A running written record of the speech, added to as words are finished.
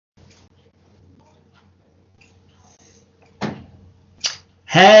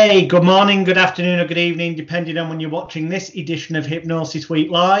Hey, good morning, good afternoon, or good evening, depending on when you're watching this edition of Hypnosis Week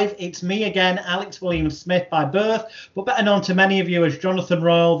Live. It's me again, Alex Williams-Smith by birth, but better known to many of you as Jonathan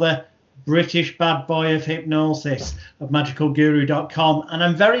Royal, the British bad boy of hypnosis of magicalguru.com. And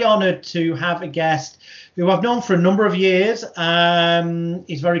I'm very honoured to have a guest who I've known for a number of years.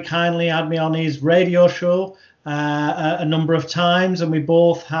 He's very kindly had me on his radio show a number of times, and we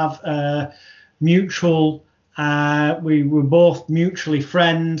both have mutual... we were both mutually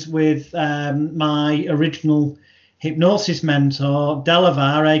friends with my original hypnosis mentor,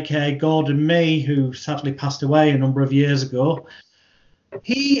 Delavar, aka Gordon Mee, who sadly passed away a number of years ago.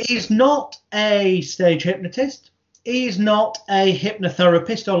 He is not a stage hypnotist. He is not a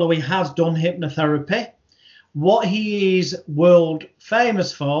hypnotherapist, although he has done hypnotherapy. What he is world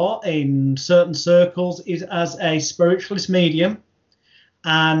famous for in certain circles is as a spiritualist medium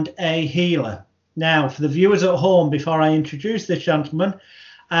and a healer. Now, for the viewers at home, before I introduce this gentleman,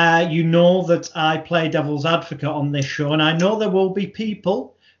 you know that I play devil's advocate on this show, and I know there will be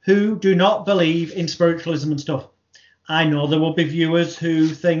people who do not believe in spiritualism and stuff. I know there will be viewers who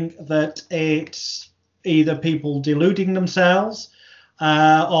think that it's either people deluding themselves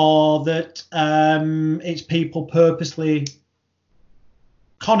or that it's people purposely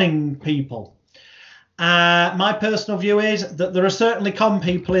conning people. My personal view is that there are certainly con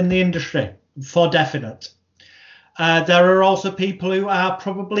people in the industry, for definite. There are also people who are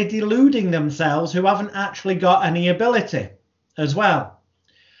probably deluding themselves, who haven't actually got any ability as well.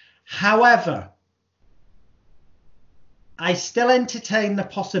 However, I still entertain the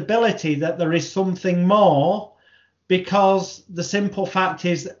possibility that there is something more, because the simple fact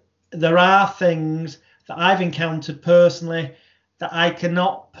is there are things that I've encountered personally that I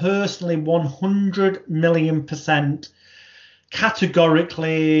cannot personally 100 million %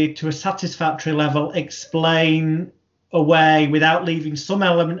 categorically, to a satisfactory level, explain away without leaving some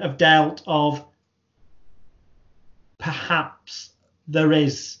element of doubt of perhaps there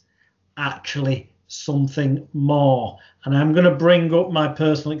is actually something more. And I'm going to bring up my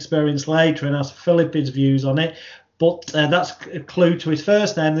personal experience later and ask Philip's views on it. But that's a clue to his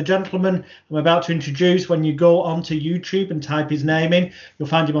first name. The gentleman I'm about to introduce, when you go onto YouTube and type his name in, you'll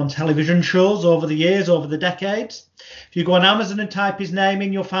find him on television shows over the years, over the decades. If you go on Amazon and type his name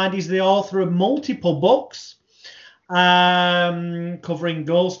in, you'll find he's the author of multiple books covering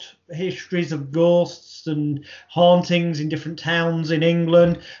ghost histories of ghosts and hauntings in different towns in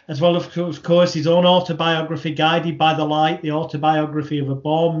England, as well as, of course, his own autobiography, Guided by the Light, the autobiography of a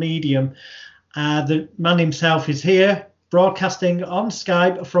born medium. The man himself is here, broadcasting on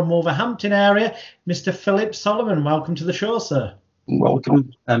Skype from Wolverhampton area. Mr. Philip Solomon, welcome to the show, sir.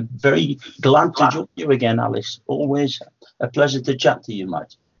 Welcome. I'm very glad to join you again, Alice. Always a pleasure to chat to you,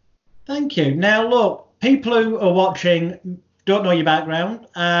 mate. Thank you. Now, look, people who are watching don't know your background.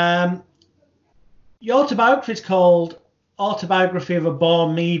 Your autobiography is called Autobiography of a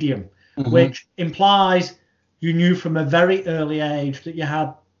Born Medium, which implies you knew from a very early age that you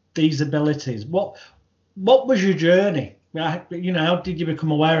had these abilities. What was your journey? You know, how did you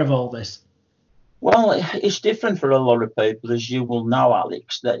become aware of all this? Well, it's different for a lot of people, as you will know,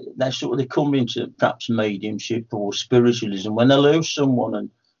 Alex. They come into perhaps mediumship or spiritualism when they lose someone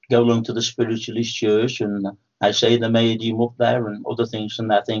and go along to the spiritualist church, and they say the medium up there and other things, and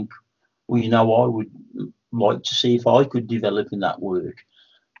they think, well, you know, I would like to see if I could develop in that work.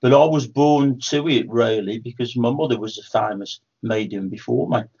 But I was born to it, really, because my mother was a famous medium before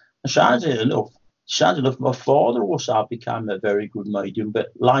me. And sadly enough, my father also became a very good medium,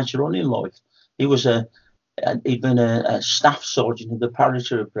 but later on in life, he'd been a staff sergeant in the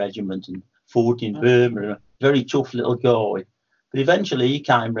paratroop regiment and fought in Burma, a very tough little guy. But eventually he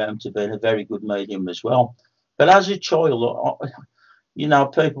came round to being a very good medium as well. But as a child, you know,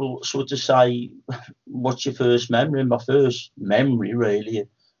 people sort of say, what's your first memory? My first memory, really,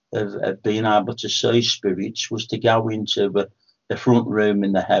 of being able to see spirits was to go into the front room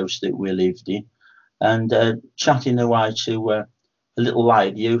in the house that we lived in and chatting away to a little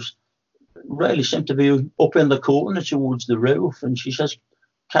lady who really seemed to be up in the corner towards the roof. And she says,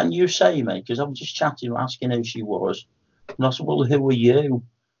 can you see me? Because I was just chatting, asking who she was. And I said, well, who are you?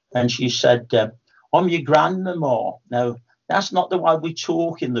 And she said, I'm your grandmama. Now, that's not the way we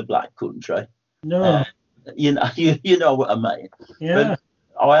talk in the Black Country. No. You know what I mean? Yeah.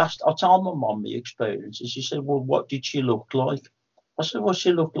 But I told my mum the experience, and she said, well, what did she look like? I said, well,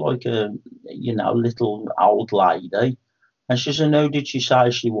 she looked like a, little old lady. And she said, no, did she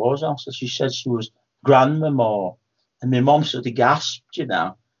say she was? I said, she said she was grandmama. And my mum sort of gasped, and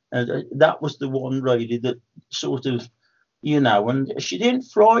that was the one really that sort of, and she didn't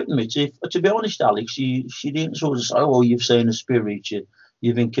frighten me. To be honest, Alex, she didn't sort of say, oh, you've seen a spirit,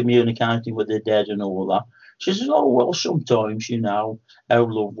 you've been communicating with the dead and all that. She says, oh, well, sometimes, you know,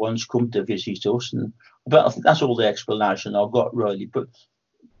 our loved ones come to visit us. But I think that's all the explanation I've got, really. But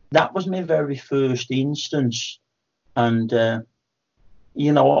that was my very first instance. And,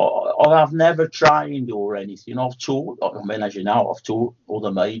 you know, I've never trained or anything. I've taught, I mean, as you know, I've taught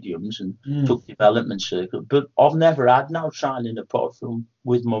other mediums and took development circuit, but I've never had no training apart from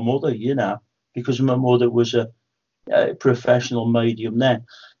with my mother, you know, because my mother was a professional medium then.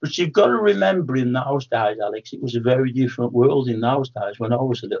 But you've got to remember in those days, Alex, it was a very different world in those days when I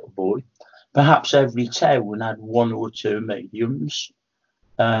was a little boy. Perhaps every town had one or two mediums,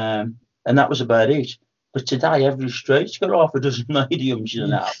 and that was about it. But today, every street's got half a dozen mediums, you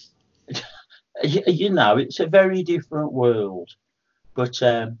know. You know, it's a very different world. But,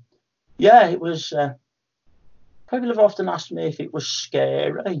 yeah, it was... people have often asked me if it was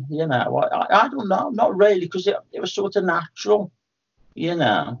scary, you know. I don't know, not really, because it was sort of natural, you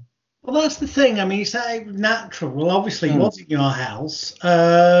know. Well, that's the thing. I mean, you say it was natural. Well, obviously, it was in your house.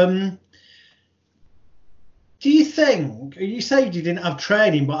 Do you think, you say you didn't have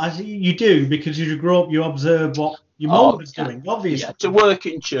training, but as you do, because as you grew up, you observed what your mum was doing, obviously. Yeah, to work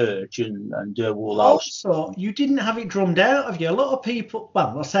in church and do all that. Also, you didn't have it drummed out of you. A lot of people,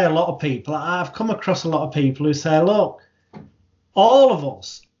 well, I say a lot of people, I've come across a lot of people who say, look, all of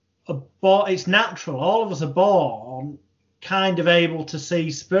us are born, it's natural, all of us are born kind of able to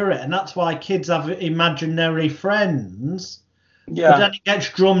see spirit, and that's why kids have imaginary friends. Yeah. But then it gets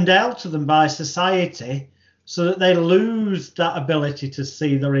drummed out of them by society, so that they lose that ability to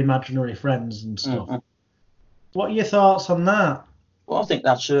see their imaginary friends and stuff. Mm-hmm. What are your thoughts on that? Well, I think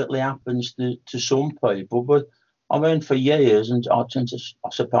that certainly happens to some people, but I mean, for years, and I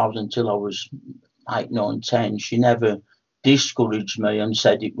suppose until I was 8, 9, 10, she never discouraged me and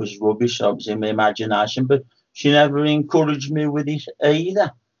said it was rubbish. I was in my imagination, but she never encouraged me with it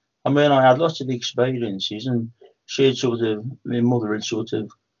either. I mean, I had lots of experiences, and my mother had sort of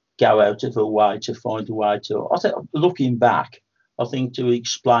go out of her way to find a way to, I think, looking back, I think to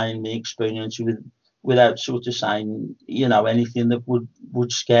explain the experience without sort of saying, you know, anything that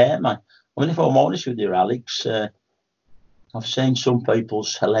would scare me. I mean, if I'm honest with you, Alex, I've seen some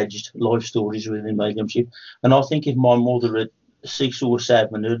people's alleged life stories within mediumship, and I think if my mother at 6 or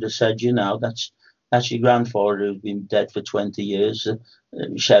 7 had said, you know, that's your grandfather who's been dead for 20 years,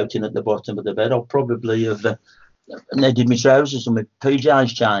 shouting at the bottom of the bed, I'll probably have needed my trousers and my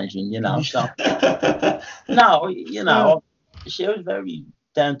PJs changing, you know. So, no, you know, she was very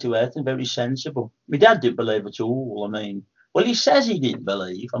down to earth and very sensible. My dad didn't believe at all. I mean, well, he says he didn't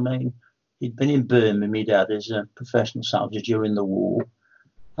believe. I mean, he'd been in Burma, my dad, as a professional soldier during the war,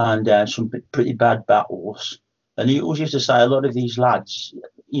 and some pretty bad battles. And he always used to say a lot of these lads,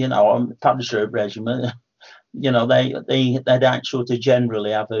 you know, on Palace Road Regiment, you know, they don't sort of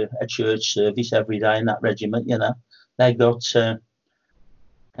generally have a church service every day in that regiment, you know. They got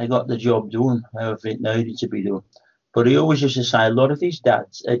the job done, however it needed to be done. But he always used to say a lot of his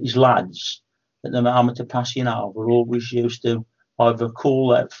lads, at the moment of passing over, always used to either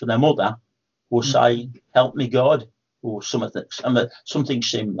call out for their mother or say, help me God, or something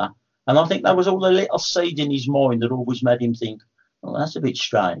similar. And I think that was all a little seed in his mind that always made him think, oh, that's a bit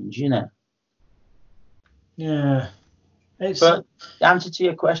strange, you know. Yeah. But the answer to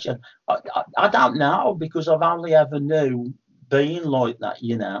your question, I don't know, because I've only ever knew being like that,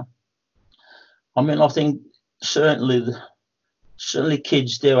 you know. I mean, I think certainly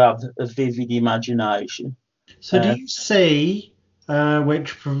kids do have a vivid imagination. So do you see,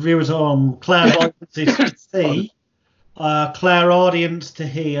 which for viewers at home, clairaudience to see, clairaudience to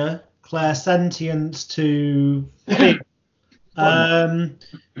hear, clairsentience to feel,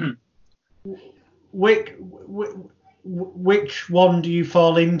 which one do you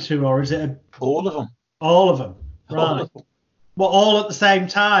fall into, or is it all of them? All of them, right? All of them. Well, all at the same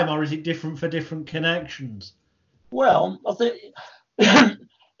time, or is it different for different connections? Well, I think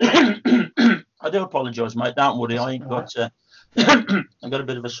I do apologise, mate. Don't worry, I ain't got. I've got a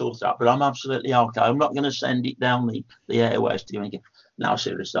bit of a sore throat, but I'm absolutely okay. I'm not going to send it down the airways to you again. No,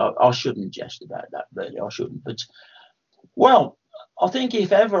 seriously, I shouldn't jest about that. Really, I shouldn't. But well, I think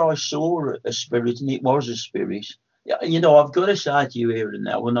if ever I saw a spirit, and it was a spirit, you know, I've got to say to you here and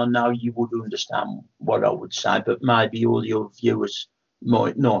now, and I know you would understand what I would say, but maybe all your viewers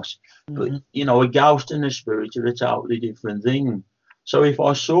might not. Mm-hmm. But, you know, a ghost and a spirit are a totally different thing. So if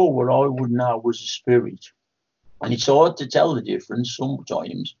I saw what I would know was a spirit, and it's hard to tell the difference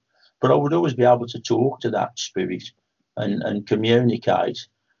sometimes, but I would always be able to talk to that spirit and communicate.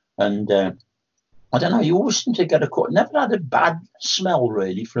 And I don't know, you always seem to get never had a bad smell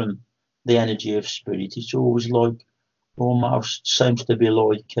really from the energy of spirit. It's always like almost seems to be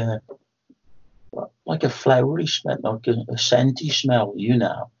like a flowery smell, like a scenty smell,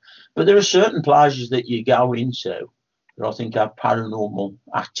 But there are certain places that you go into that I think have paranormal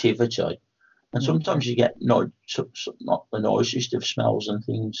activity. And sometimes you get not the nicest of smells and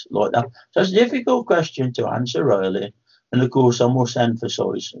things like that. So it's a difficult question to answer, really. And of course, I must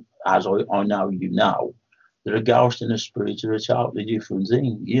emphasise, as I know that a ghost and a spirit are a totally different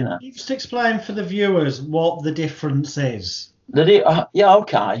thing, You just explain for the viewers what the difference is. Yeah,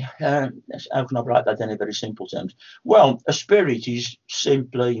 okay. How can I break that down in very simple terms? Well, a spirit is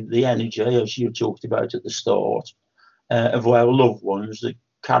simply the energy, as you talked about at the start, of our loved ones that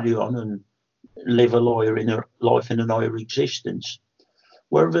carry on and live a life in an higher existence.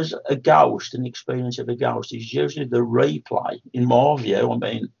 Whereas a ghost, an experience of a ghost, is usually the replay, in my view,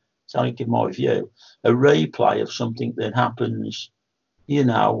 it's only in my view, a replay of something that happens,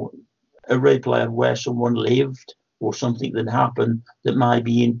 a replay of where someone lived, or something that happened that may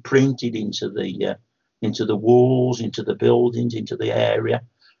be imprinted into the walls, into the buildings, into the area,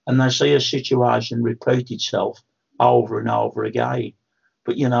 and they see a situation repeat itself over and over again.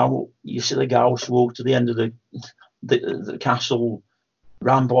 But you see the ghost walk to the end of the castle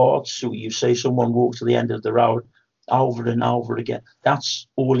ramparts, or you see someone walk to the end of the road over and over again. That's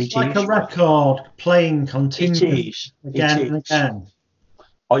all it is. Like a record playing continuously again and again.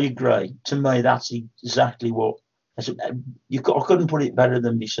 I agree. To me, that's exactly what. I couldn't put it better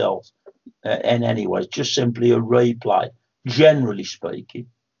than myself in any way. It's just simply a replay, generally speaking.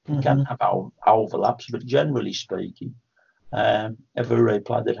 You can have overlaps, but generally speaking, of a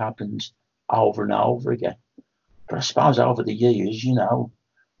replay that happens over and over again. But I suppose over the years,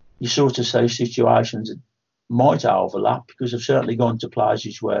 you sort of see situations that might overlap, because I've certainly gone to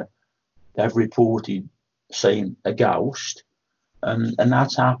places where they've reported seeing a ghost, and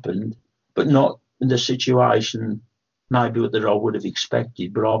that's happened, but not in the situation maybe that I would have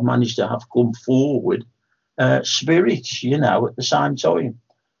expected, but I've managed to have come forward spirits, at the same time.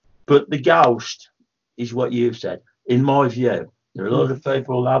 But the ghost is what you've said. In my view, there are a lot of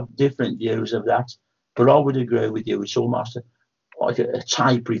people who have different views of that, but I would agree with you. It's almost like a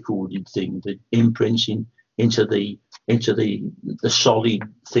tape recorded thing that imprints into the solid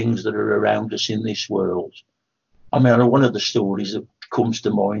things that are around us in this world. I mean, one of the stories that comes to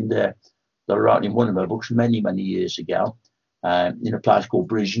mind there, that I wrote in one of my books many, many years ago, in a place called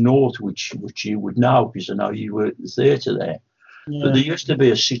Bridgnorth, which you would know, because I know you were at the theatre there. Yeah. But there used to be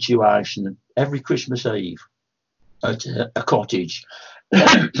a situation every Christmas Eve at a cottage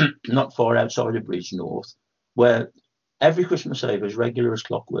not far outside of Bridgnorth, where every Christmas Eve, as regular as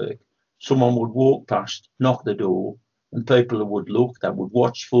clockwork, someone would walk past, knock the door, and people would look, they would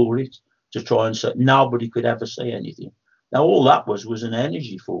watch for it to try and say nobody could ever see anything. Now, all that was an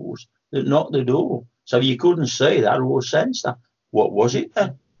energy force that knocked the door. So you couldn't see that or sense that. What was it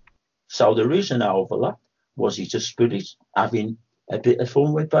then? So there is an overlap. Was it a spirit having a bit of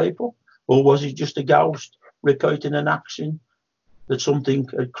fun with people? Or was it just a ghost repeating an action that something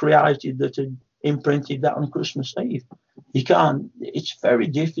had created that had imprinted that on Christmas Eve? You can't, it's very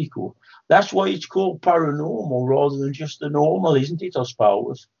difficult. That's why it's called paranormal rather than just the normal, isn't it, I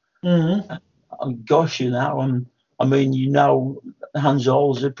suppose? Mm-hmm. Gosh, Hans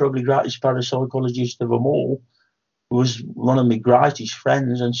Holzer, probably greatest parapsychologist of them all, was one of my greatest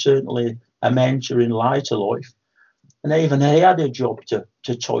friends and certainly a mentor in later life. And even he had a job to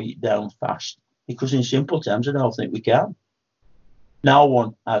tie it down fast, because in simple terms, I don't think we can. No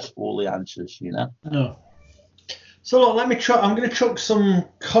one has all the answers, No. So look, let me try. I'm going to chuck some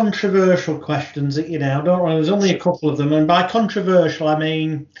controversial questions at you now. Don't worry, there's only a couple of them. And by controversial, I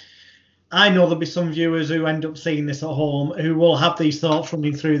mean, I know there'll be some viewers who end up seeing this at home who will have these thoughts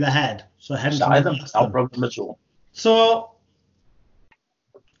running through their head. So hence, no problem at all. So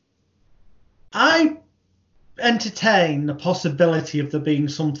I entertain the possibility of there being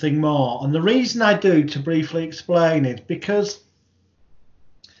something more. And the reason I do, to briefly explain it, because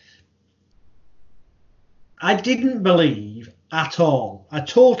I didn't believe at all. I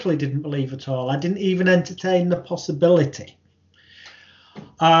totally didn't believe at all. I didn't even entertain the possibility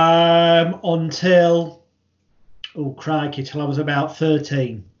until, till I was about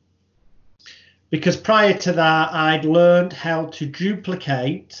 13. Because prior to that, I'd learned how to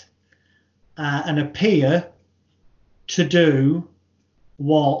duplicate and appear to do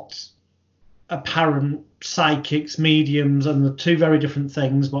what apparent psychics, mediums, and the two very different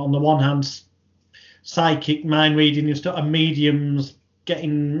things. But on the one hand, psychic mind reading and stuff, and mediums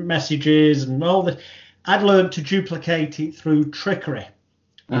getting messages and all this. I'd learned to duplicate it through trickery,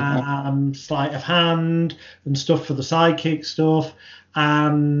 sleight of hand and stuff for the psychic stuff,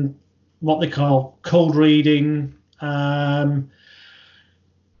 and what they call cold reading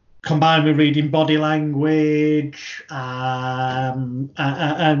combined with reading body language, and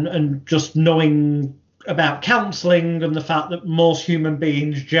just knowing about counselling and the fact that most human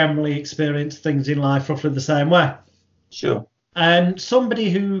beings generally experience things in life roughly the same way. Sure. And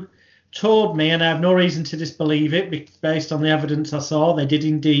somebody who told me, and I have no reason to disbelieve it based on the evidence I saw, they did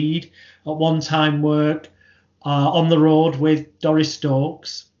indeed at one time work on the road with Doris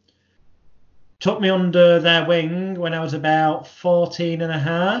Stokes, took me under their wing when I was about 14 and a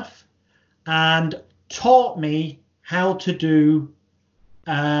half and taught me how to do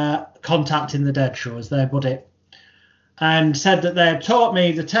Contacting the Dead show, as they put it, and said that they had taught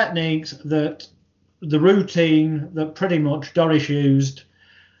me the techniques, that the routine that pretty much Doris used,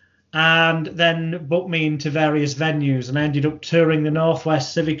 and then booked me into various venues, and I ended up touring the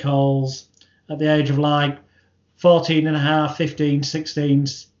Northwest Civic Halls at the age of like 14 and a half, 15, 16.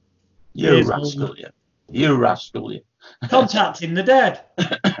 You rascal, you. You rascal, you. Contacting the Dead.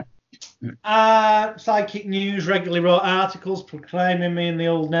 Psychic News regularly wrote articles proclaiming me in the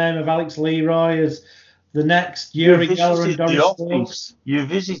old name of Alex Leroy as the next Uri Geller and Doris Stokes. You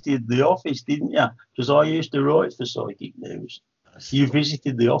visited the office, didn't you? Because I used to write for Psychic News. You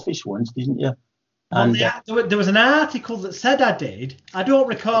visited the office once, didn't you? And there was an article that said I did. I don't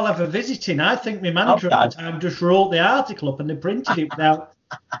recall ever visiting. I think my manager at the time just wrote the article up and they printed it without,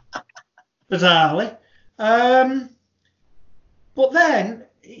 bizarrely. But then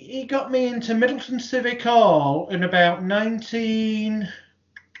he got me into Middleton Civic Hall in about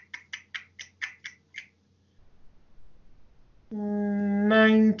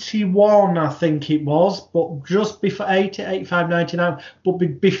 1991, I think it was, but just before 80, 85, 99, but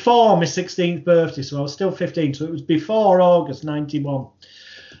before my 16th birthday, so I was still 15, so it was before August 91.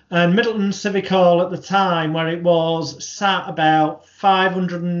 And Middleton Civic Hall at the time, where it was, sat about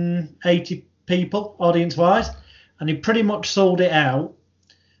 580 people, audience-wise, and he pretty much sold it out.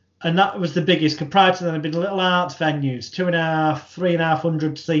 And that was the biggest. Prior to that, there'd been little arts venues, 2,500,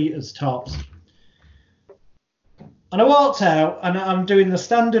 3,500 seaters tops. And I walked out, and I'm doing the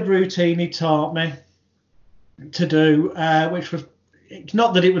standard routine he taught me to do, which was,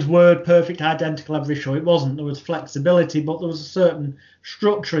 not that it was word perfect, identical every show. It wasn't. There was flexibility, but there was a certain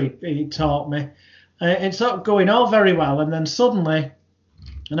structure he taught me. It's not going all very well, and then suddenly,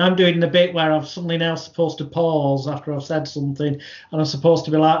 and I'm doing the bit where I'm suddenly now supposed to pause after I've said something, and I'm supposed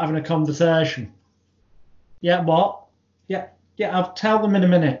to be like having a conversation. Yeah, what? Yeah, I'll tell them in a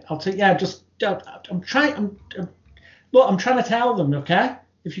minute. I'm trying to tell them, okay?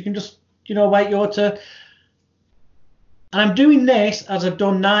 If you can just, wait your turn. And I'm doing this as I've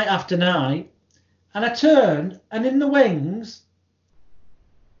done night after night, and I turned, and in the wings,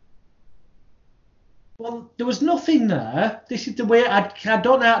 well, there was nothing there. This is the way, I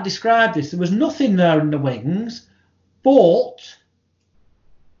don't know how to describe this. There was nothing there in the wings, but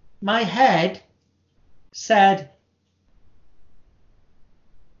my head said,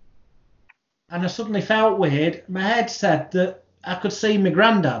 and I suddenly felt weird, my head said that I could see my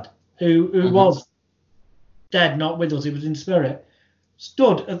granddad, who was dead, not with us, he was in spirit,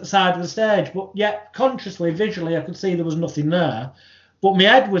 stood at the side of the stage, but yet consciously, visually, I could see there was nothing there. But my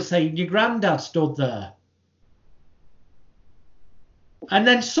head was saying, your granddad stood there. And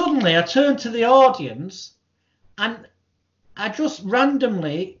then suddenly I turned to the audience and I just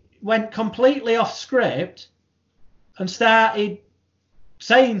randomly went completely off script and started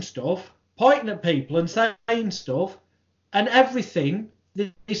saying stuff, pointing at people and saying stuff, and everything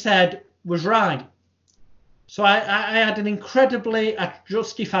they said was right. So I had I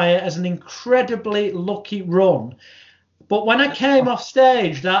justify it as an incredibly lucky run. But when I came off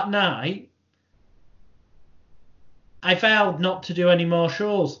stage that night, I vowed not to do any more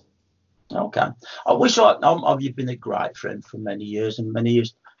shows. Okay. I wish you've been a great friend for many years, and many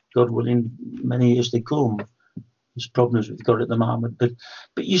years, God willing, many years to come. There's problems we've got at the moment, but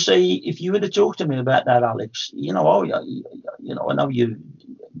you see, if you were to talk to me about that, Alex, I know you're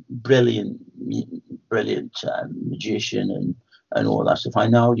brilliant magician and all that stuff. I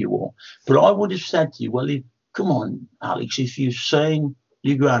know you are, but I would have said to you, well, come on, Alex, if you've seen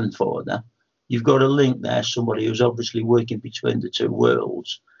your grandfather, you've got a link there, somebody who's obviously working between the two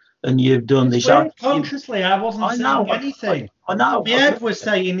worlds, and you've done this. Consciously, I wasn't saying anything. I know. My head was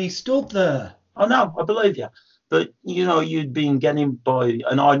saying he stood there. I know, I believe you. But, you'd been getting by,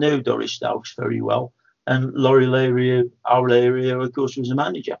 and I knew Doris Stokes very well, and Laurie Leary, our area, of course, was a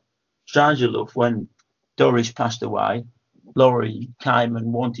manager. Strange enough, when Doris passed away, Laurie came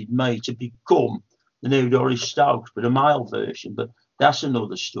and wanted me to become the new Doris Stokes, but a male version. But that's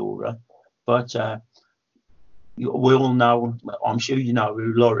another story. But we all know, I'm sure you know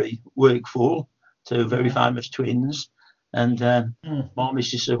who Laurie worked for, two very famous twins. And my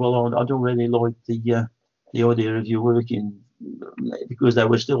missus said, well, I don't really like the idea of you working, because they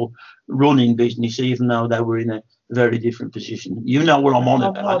were still running business, even though they were in a very different position. You know what I'm on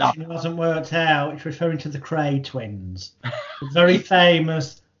about. It hasn't worked out. It's referring to the Cray twins, the very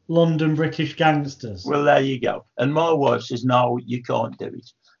famous London British gangsters. Well, there you go. And my wife says, no, you can't do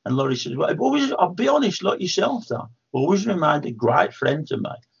it. And Laurie says, well, I'll be honest, like yourself, though, always remained a great friend to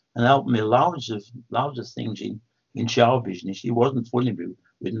me and helped me loads of things in show business. He wasn't funny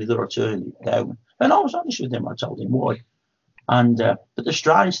with me that I turned it down. And I was honest with him. I told him why. And but the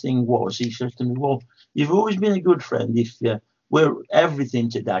strange thing was, he says to me, well, you've always been a good friend. If everything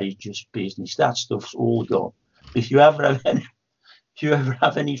today is just business, that stuff's all gone. If you ever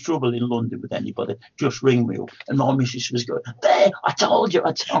have any trouble in London with anybody, just ring me up. And my missus was going, there, I told you.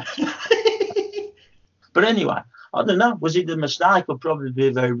 But anyway, I don't know. Was it a mistake? I'd probably be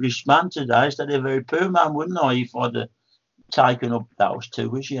a very rich man today instead of a very poor man, wouldn't I, if I'd have taken up those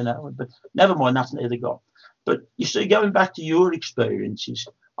tours, you know. But never mind, that's neither got. But you see, going back to your experiences,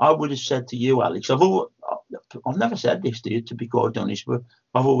 I would have said to you, Alex, I've never said this to you, to be quite honest, but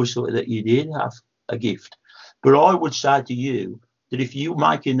I've always thought that you did have a gift. But I would say to you that if you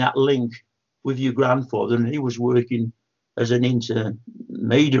making that link with your grandfather, and he was working as an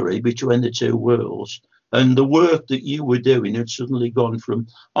intermediary between the two worlds, and the work that you were doing had suddenly gone from,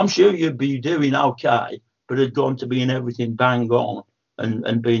 I'm sure you'd be doing okay, but had gone to being everything bang on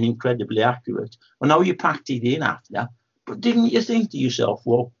and being incredibly accurate. I know you packed it in after, but didn't you think to yourself,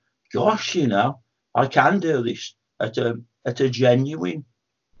 well, gosh, you know, I can do this at a genuine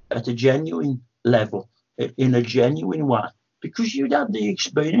level, in a genuine way, because you'd had the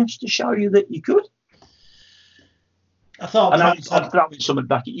experience to show you that you could. I thought, and I'm throwing something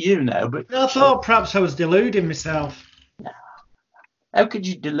back at you now, but I thought perhaps I was deluding myself. How could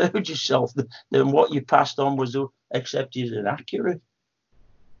you delude yourself that what you passed on was accepted and accurate?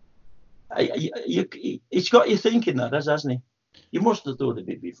 It's got you thinking that, hasn't it? You must have thought of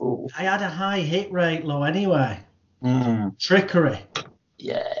it before. I had a high hit rate, low anyway. Trickery.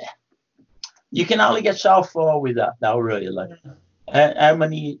 Yeah. You can only get so far with that, though, really. How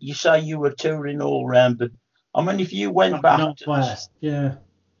many, you say you were touring all around, but I mean, if you went back to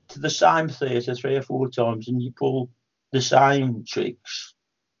the same theatre 3 or 4 times and you pull the same tricks,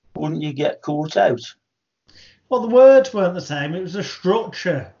 wouldn't you get caught out? Well, the words weren't the same. It was a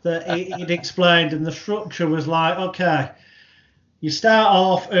structure that he'd explained, and the structure was like, okay, you start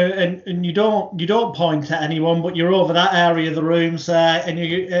off and you don't point at anyone, but you're over that area of the room, say,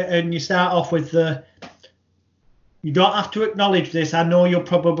 and you start off with you don't have to acknowledge this. I know you'll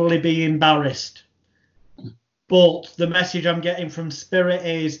probably be embarrassed, but the message I'm getting from Spirit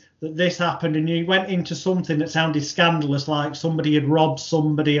is that this happened, and you went into something that sounded scandalous, like somebody had robbed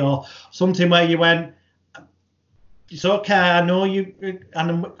somebody or something where you went, it's okay, I know you,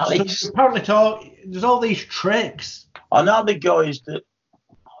 and so apparently there's all these tricks. I know the guys that,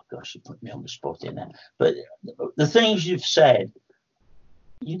 oh gosh, you put me on the spot in there, but the things you've said,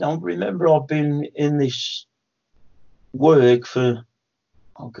 you don't remember. I've been in this work for,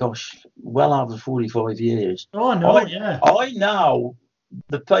 oh gosh, well over 45 years. Oh, no, yeah. I know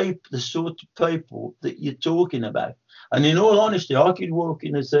the sort of people that you're talking about. And in all honesty, I could walk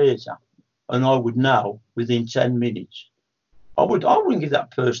in a theatre and I would know within 10 minutes. I wouldn't give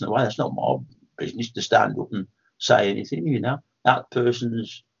that person away. That's not my business to stand up and say anything, you know. That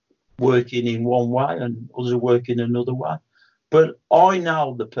person's working in one way and others are working another way. But I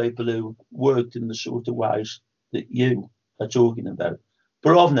know the people who worked in the sort of ways that you are talking about.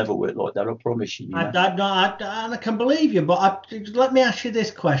 But I've never worked like that, I promise you. I can believe you, but let me ask you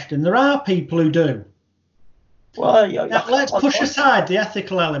this question. There are people who do. Well, let's push aside the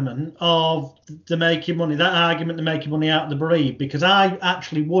ethical element of the making money, that argument, the making money out of the bereaved, because I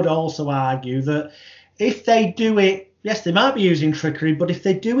actually would also argue that if they do it, yes, they might be using trickery, but if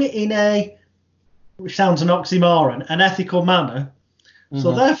they do it in a, which sounds an oxymoron, an ethical manner,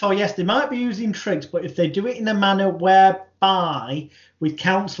 so therefore, yes, they might be using tricks, but if they do it in a manner whereby, with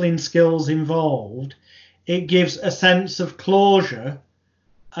counselling skills involved, it gives a sense of closure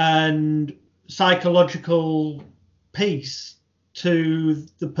and psychological peace to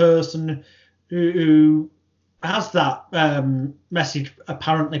the person who has that message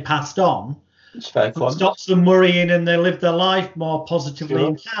apparently passed on. It's fair. Stops them worrying and they live their life more positively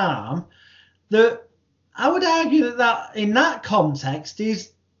and calm. That I would argue that in that context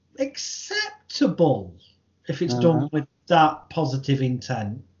is acceptable if it's done with that positive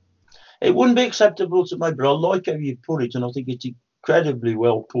intent. It wouldn't be acceptable to me, but I like how you put it, and I think it's incredibly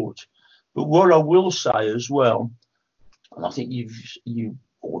well put. But what I will say as well, and I think you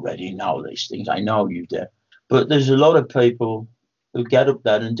already know these things. I know you do. But there's a lot of people who get up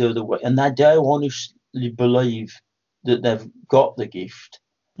there and do the work, and they do honestly believe that they've got the gift.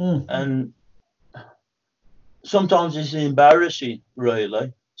 And sometimes it's embarrassing,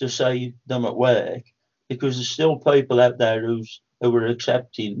 really, to say them at work, because there's still people out there who are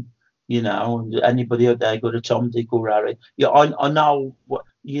accepting, you know, and anybody out there got a Tom, Dick, or Harry. Yeah, I know what,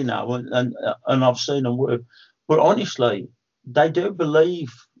 you know, and I've seen them work. But honestly, they do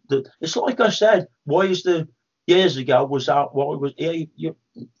believe that. It's like I said, why is the years ago was that? Why was you're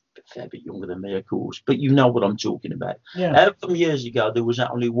a fair bit younger than me, of course, but you know what I'm talking about. Yeah. How come years ago there was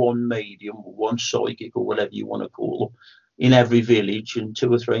only one medium, or one psychic, or whatever you want to call them, in every village, and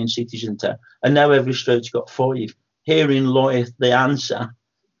 2 or 3 in cities and town, and now every street's got 5. Herein lieth the answer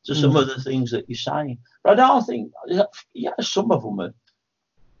to some of the things that you're saying. But I don't think, some of them are.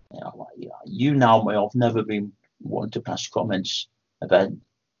 You know me, I've never been one to pass comments about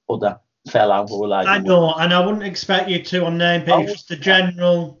other fellow or lady. I know, and I wouldn't expect you to on name people, just the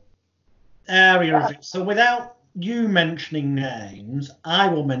general area of it. So without you mentioning names, I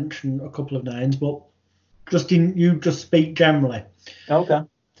will mention a couple of names, but you just speak generally. Okay.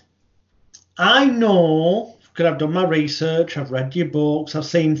 I know, because I've done my research, I've read your books, I've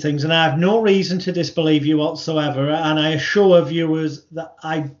seen things, and I have no reason to disbelieve you whatsoever. And I assure viewers that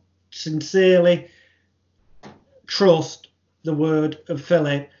I sincerely trust the word of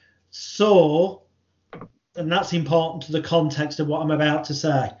Philip. So, and that's important to the context of what I'm about to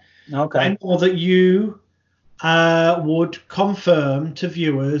say. Okay. I know that you would confirm to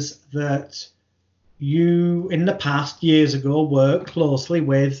viewers that you, in the past, years ago, worked closely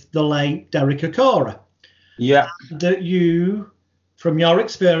with the late Derek Acorah. Yeah. That you, from your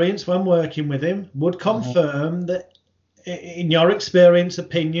experience when working with him, would confirm that, in your experience,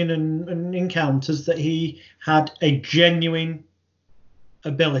 opinion, and encounters, that he had a genuine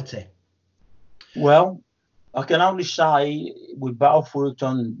ability. Well, I can only say we both worked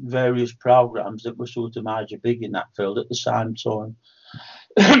on various programs that were sort of major big in that field at the same time.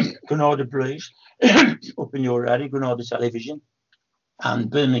 Granada Breeze, up in your area, Granada Television, and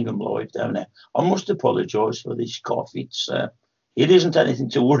Birmingham Live down there. I must apologise for this cough. It isn't anything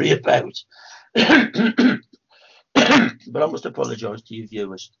to worry about. But I must apologise to you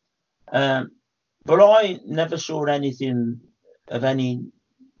viewers. But I never saw anything of any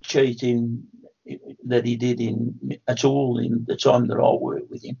cheating that he did at all in the time that I worked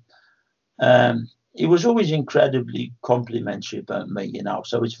with him. He was always incredibly complimentary about me, you know,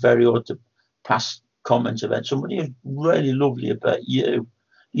 so it's very odd to pass comments about somebody who's really lovely about you,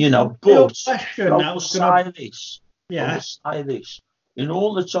 you know. But I will say this. In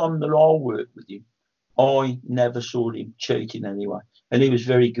all the time that I worked with him, I never saw him cheating anyway, and he was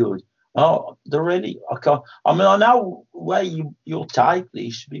very good. Oh, I know where you'll take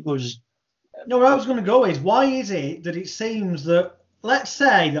this, because. No, where I was going to go is, why is it that it seems that, let's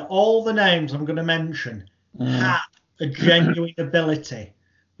say that all the names I'm going to mention had a genuine ability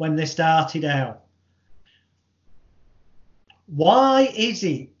when they started out? Why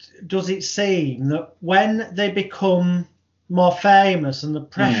does it seem that when they become more famous and the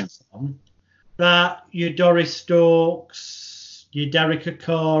pressure's on, that your Doris Stokes, your Derek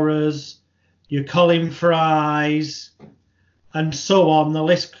Acorahs, your Colin Fry's, and so on, the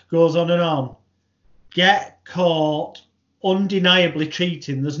list goes on and on, get caught undeniably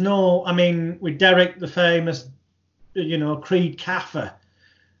cheating? There's no, I mean, with Derek the famous, you know, Creed Caffer,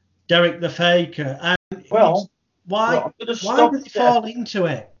 Derek the Faker, and why do they fall into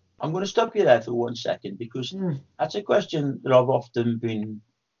it? I'm going to stop you there for 1 second, because that's a question that I've often been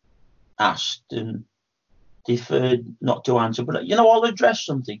asked and deferred not to answer. But, you know, I'll address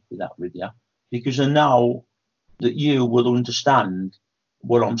something with you, because I know that you will understand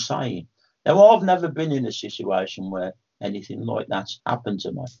what I'm saying. Now, I've never been in a situation where anything like that's happened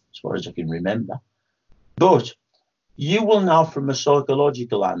to me, as far as I can remember. But you will know from a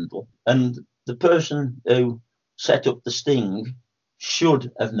psychological angle, and the person who set up the sting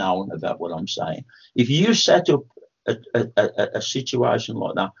should have known about what I'm saying. If you set up a situation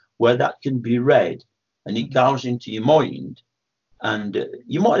like that, where that can be read and it goes into your mind, and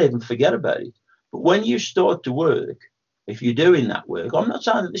you might even forget about it. But when you start to work, if you're doing that work, I'm not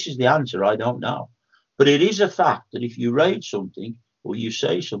saying that this is the answer, I don't know. But it is a fact that if you read something or you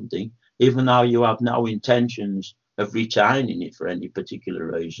say something, even though you have no intentions of retaining it for any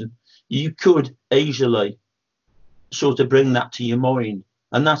particular reason, you could easily sort of bring that to your mind.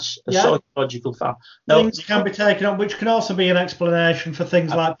 And that's a psychological fact. Now, things can be taken on, which can also be an explanation for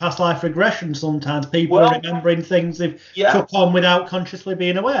things like past life regression. Sometimes people are remembering things they've took on without consciously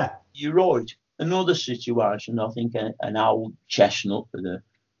being aware. You're right. Another situation, I think an old chestnut with a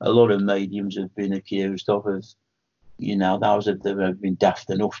a lot of mediums have been accused of, those that have been daft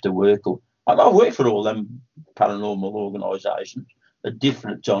enough to work. I've worked for all them paranormal organisations at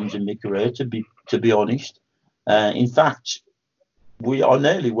different times in my career, to be honest. In fact, I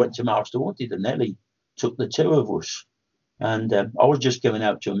nearly went to Most Haunted and nearly took the two of us. And I was just going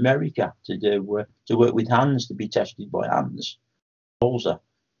out to America to work with hands, to be tested by hands.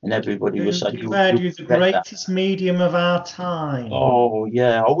 And everybody was saying, you're the greatest medium of our time. Oh,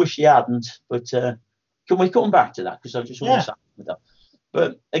 yeah. I wish you hadn't. But can we come back to that? Because I just want to say that.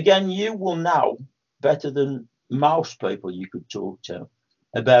 But again, you will know better than most people you could talk to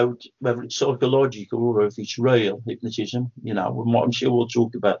about whether it's psychological or if it's real hypnotism. I'm sure we'll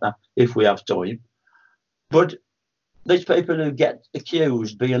talk about that if we have time. But these people who get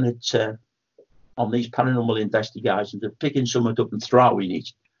accused being on these paranormal investigations of picking something up and throwing it,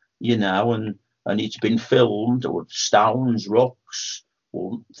 and it's been filmed, or stones, rocks,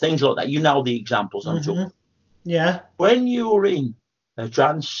 or things like that. You know the examples I'm talking. Yeah. When you're in a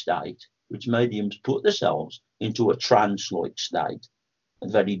trance state, which mediums put themselves into a trance-like state, at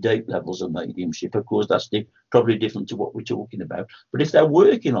very deep levels of mediumship, of course, that's probably different to what we're talking about. But if they're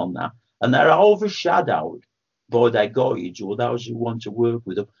working on that and they're overshadowed by their guides or those who want to work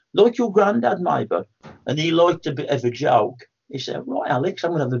with them, like your granddad maybe, and he liked a bit of a joke, he said, right, Alex,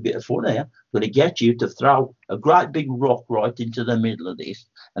 I'm going to have a bit of fun here. I'm going to get you to throw a great big rock right into the middle of this,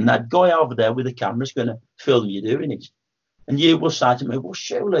 and that guy over there with the camera is going to film you doing it. And you will say to me, well,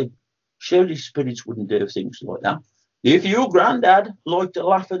 surely spirits wouldn't do things like that. If your granddad liked to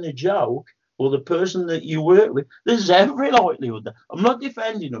laugh at a joke, or the person that you work with, there's every likelihood that I'm not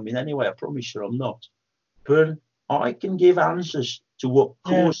defending them in any way, I promise you I'm not. But I can give answers to what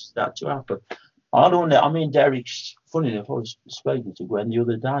caused that to happen. I don't know. I mean, Derek's, funny enough, I was speaking to Gwen the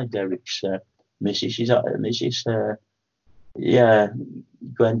other day, Derek's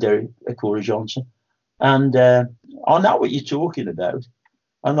Gwen Derek, Corey Johnson. And I know what you're talking about.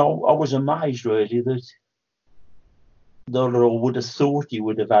 And I was amazed, really, that I would have thought you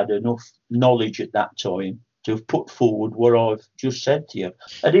would have had enough knowledge at that time to have put forward what I've just said to you.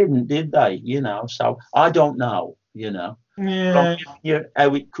 I didn't, did they? So I don't know, Yeah.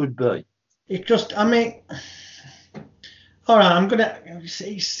 How it could be. It just, all right,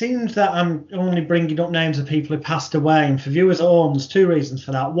 it seems that I'm only bringing up names of people who passed away, and for viewers at home, there's two reasons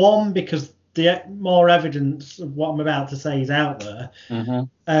for that. One, because the more evidence of what I'm about to say is out there,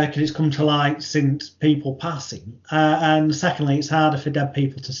 because it's come to light since people passing, and secondly, it's harder for dead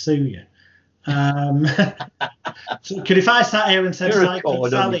people to sue you. So if I sat here and said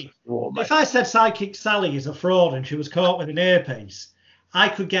Psychic Sally is a fraud and she was caught with an earpiece, I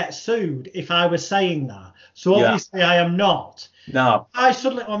could get sued if I was saying that. So obviously I am not. No.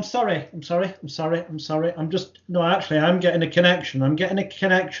 I'm sorry. I'm getting a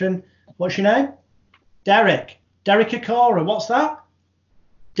connection. What's your name? Derek Akora. What's that?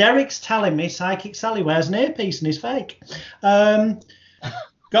 Derek's telling me Psychic Sally wears an earpiece and is fake. Got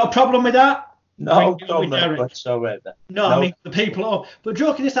a problem with that? No comment whatsoever. No, I mean, the people, but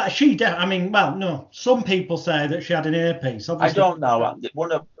joking aside, some people say that she had an earpiece. Obviously. I don't know.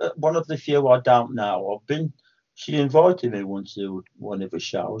 One of the few I don't know. She invited me once to one of her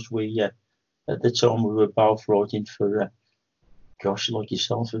shows. At the time we were both writing for, like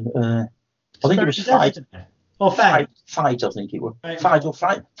yourself, I think it was Fight. Or Fight, I think it was.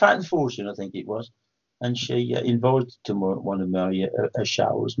 Fight and Fortune, I think it was. And she invited to one of my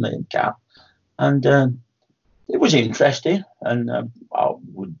shows, me and Kat. And it was interesting, and I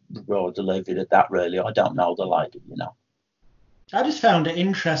would rather leave it at that, really. I don't know the lady, I just found it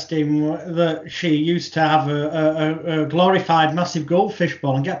interesting that she used to have a glorified massive goldfish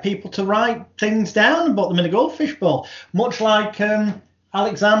bowl and get people to write things down and put them in a goldfish bowl, much like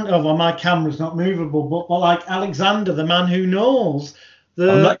Alexander. Well, my camera's not movable, but like Alexander, the man who knows,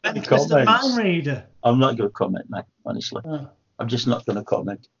 the mind reader. I'm not going to comment, mate, honestly. I'm just not going to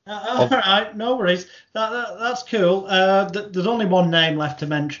comment. All right, no worries. That's cool. There's only one name left to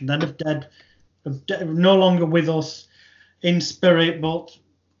mention then of no longer with us in spirit, but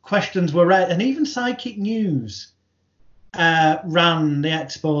questions were read, and even Psychic News ran the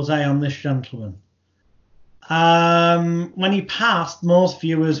expose on this gentleman. When he passed, most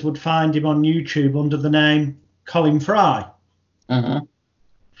viewers would find him on YouTube under the name Colin Fry.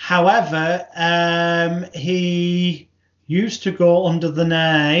 However, he used to go under the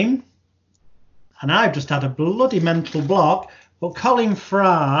name, and I've just had a bloody mental block, but Colin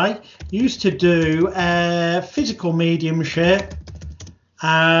Fry used to do physical mediumship,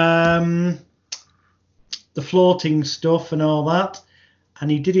 the floating stuff and all that,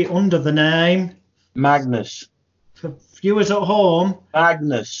 and he did it under the name Magnus. viewers at home.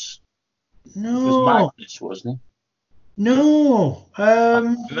 Magnus. No. It was Magnus, wasn't he? No. I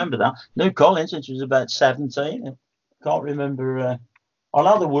remember that. No, Collins, since he was about 17. I can't remember. I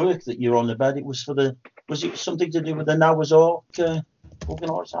know the work that you're on about. It was was it something to do with the Noah's Ark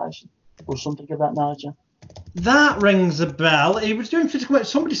organisation or something of that nature? That rings a bell. He was doing physical.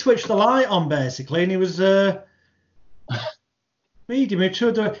 Somebody switched the light on basically, and he was medium. He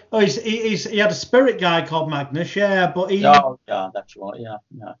had a spirit guy called Magnus, yeah, but he. Oh, yeah, that's right, yeah.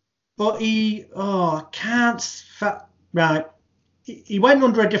 But right. He went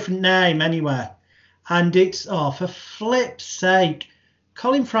under a different name anyway, and it's for flip's sake,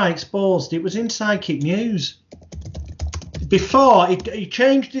 Colin Fry exposed. It was in Psychic News. Before he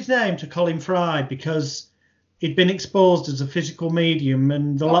changed his name to Colin Fry because he'd been exposed as a physical medium,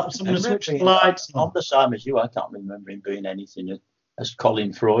 and someone switched the lights on. I'm the same as you. I can't remember him being anything as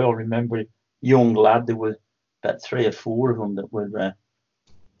Colin Fry. I remember a young lad. There were about 3 or 4 of them that were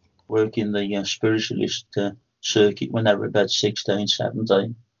working the spiritualist circuit when they were about 16,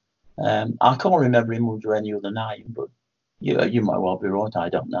 17. I can't remember him under any other name, but you might well be right. I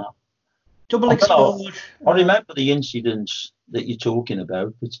don't know. Double exposure. I remember the incidents that you're talking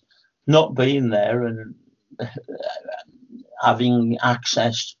about, but not being there and having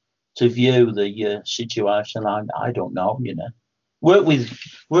access to view the situation, I don't know, Work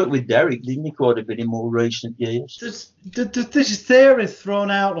with Derek, didn't you, quite a bit in more recent years? This is theory thrown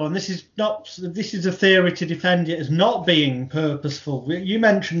out, and this is a theory to defend it as not being purposeful. You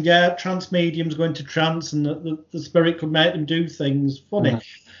mentioned, trance mediums going to trance and the spirit could make them do things funny.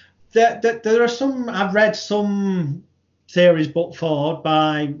 Mm-hmm. There are some, I've read some theories put forward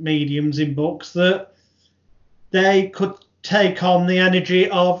by mediums in books that they could take on the energy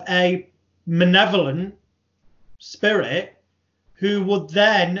of a malevolent spirit who would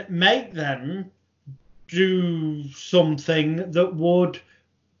then make them do something that would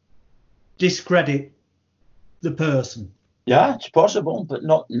discredit the person. Yeah, it's possible, but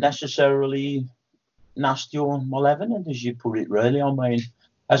not necessarily nasty or malevolent, as you put it, really. I mean,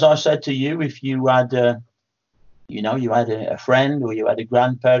 as I said to you, if you had, you had a friend or you had a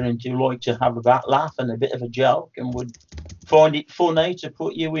grandparent who liked to have a laugh and a bit of a joke and would find it funny to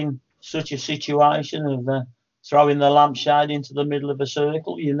put you in such a situation of throwing the lampshade into the middle of a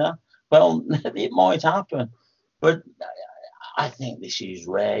circle, well, it might happen. But I think this is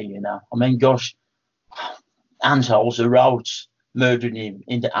rare, I mean, gosh, Hans Holzer wrote Murdering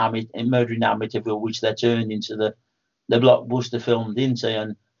Amityville, which they turned into the blockbuster film, didn't they?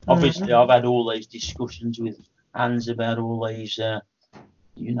 And obviously I've had all these discussions with Hans about all these,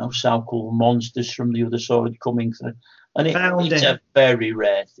 so-called monsters from the other side coming through. And it's a very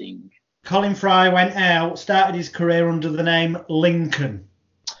rare thing. Colin Fry went out, started his career under the name Lincoln.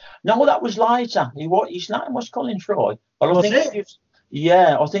 No, that was later. His name was Colin Fry. I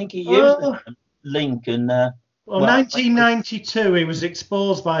think he used Lincoln. 1992, he was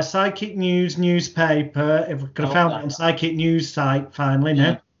exposed by Psychic News newspaper. If we could have found it on Psychic News site, finally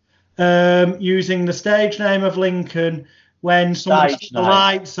now. Using the stage name of Lincoln when someone put the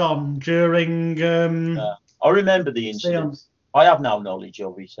lights on during. I remember the incident. I have no knowledge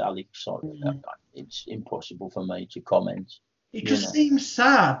of it, Alex. It's impossible for me to comment. It just seems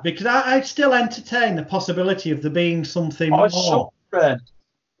sad because I still entertain the possibility of there being something more. I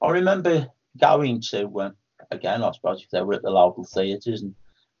remember going to, again, I suppose if they were at the local theatres, and,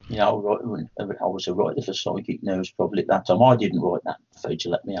 I was a writer for Psychic News probably at that time. I didn't write that feature,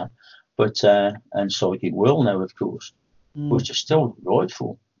 let me add. But, and Psychic World now, of course, which is still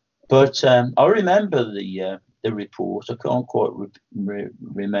rightful. But I remember the report. I can't quite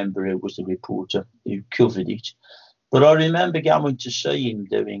remember who was the reporter who covered it, but I remember going to see him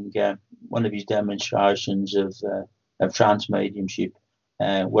doing one of his demonstrations of trance mediumship,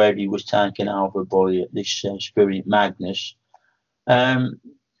 where he was taken over by this spirit Magnus.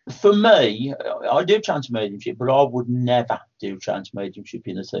 For me, I do trance mediumship, but I would never do trance mediumship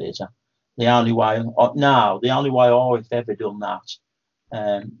in a theatre. The only way I've ever done that,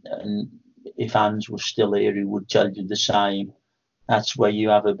 and if Hans was still here, he would tell you the same. That's where you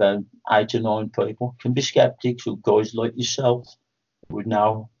have about 8 or 9 people. Can be skeptics or guys like yourself who would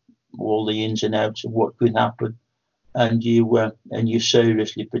know all the ins and outs of what could happen, and you're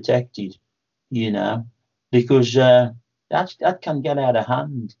seriously protected, because that can get out of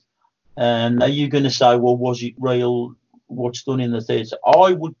hand. Are you going to say, well, was it real? What's done in the theatre?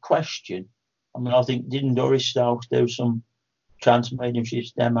 I would question. I mean, I think didn't Doris Stokes do some trance mediumship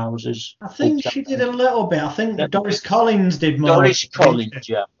demos? I think she did a little bit. I think Doris Collins did more. Doris Collins,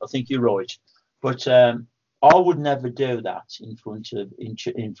 yeah, I think you're right. But I would never do that in front of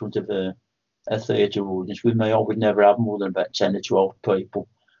a theatre audience. With me, I would never have more than about 10 or 12 people.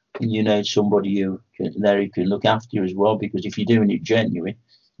 And you need somebody who can look after you as well, because if you're doing it genuine,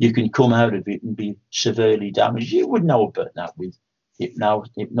 you can come out of it and be severely damaged. You would know about that with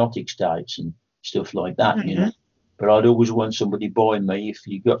hypnotic states and stuff like that, you know. But I'd always want somebody by me if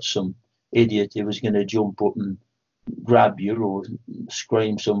you got some idiot who was going to jump up and grab you or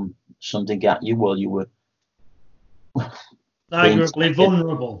scream something at you while you were arguably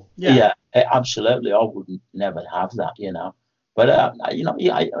vulnerable. Yeah, absolutely. I wouldn't never have that, you know. But I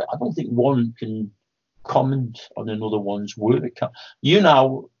don't think one can comment on another one's work. You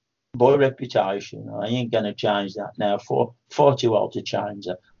know, by reputation, I ain't going to change that now. Far too old to change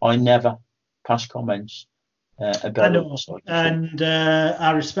that. I never pass comments about it. And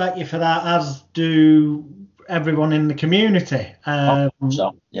I respect you for that, as do everyone in the community. Yeah.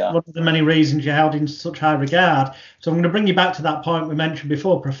 One of the many reasons you're held in such high regard. So I'm going to bring you back to that point we mentioned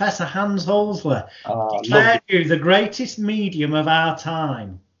before. Professor Hans Holzler declared you the greatest medium of our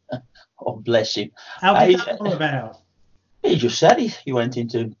time. Oh, bless him. How did that come about? He just said it. He went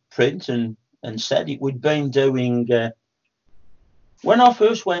into print and said it. We'd been doing... when I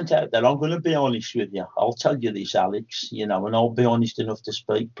first went out there, I'm going to be honest with you. I'll tell you this, Alex, you know, and I'll be honest enough to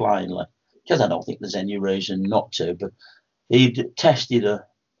speak plainly, because I don't think there's any reason not to. But he'd tested a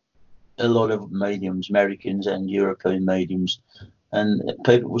lot of mediums, Americans and European mediums, and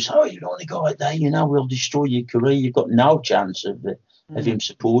people would say, "Oh, you've only got it there, you know, we'll destroy your career. You've got no chance of him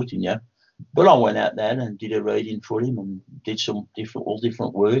supporting you." But I went out there and did a reading for him and did some different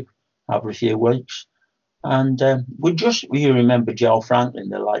work over a few weeks. And we remember Joe Franklin,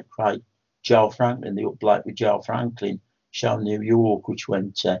 the late great Joe Franklin, the up with Joe Franklin show in New York, which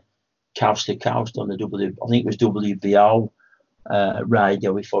went coast to coast on the I think it was WBO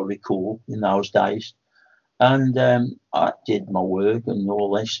radio, if I recall, in those days. And I did my work and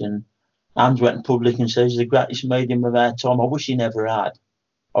all this, and Hans went in public and says, "The greatest medium of our time." I wish he never had.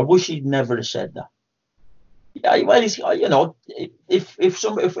 I wish he'd never have said that. Yeah, well, you know, if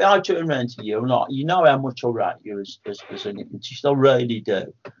I turn around to you, you know how much I rate you as an hypnotist, I really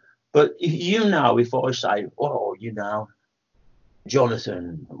do. But if I say, "Oh, you know,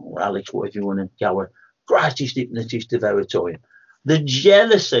 Jonathan or Alex, whatever you want to go, greatest hypnotist of our time," the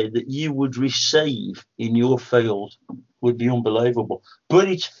jealousy that you would receive in your field would be unbelievable. But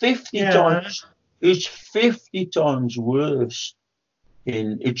it's 50 times. It's 50 times worse.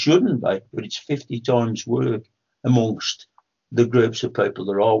 It shouldn't be, but it's 50 times work amongst the groups of people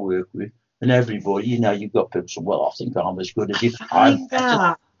that I work with, and everybody. You know, you've got people say, "Well, I think I'm as good as you." I'm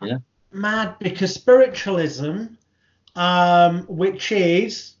better. Yeah. Mad, because spiritualism, which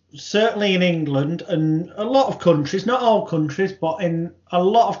is certainly in England and a lot of countries, not all countries, but in a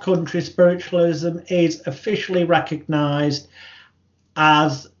lot of countries, spiritualism is officially recognised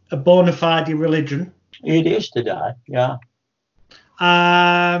as a bona fide religion. It is today, yeah.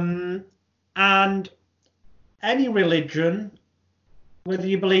 And any religion, whether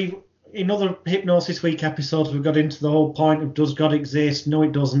you believe in other Hypnosis Week episodes, we've got into the whole point of, does God exist? No,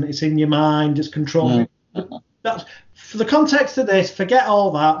 it doesn't. It's in your mind. It's controlling. That's, for the context of this, forget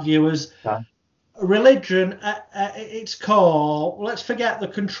all that, viewers. Okay. Religion, at its core, let's forget the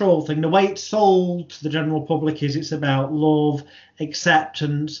control thing. The way it's sold to the general public is it's about love,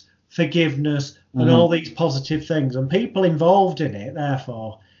 acceptance, forgiveness, and all these positive things. And people involved in it,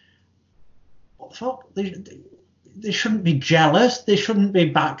 therefore, what the fuck? They shouldn't be jealous. They shouldn't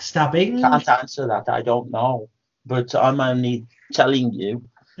be backstabbing. Can't answer that. I don't know. But I'm only telling you.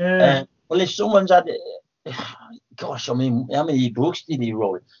 Yeah. Well, if someone's had... Gosh, I mean, how many books did he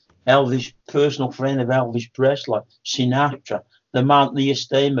write? Elvis, personal friend of Elvis Presley, Sinatra, the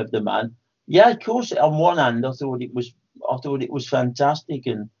esteem of the man. Yeah, of course. On one hand, I thought it was fantastic,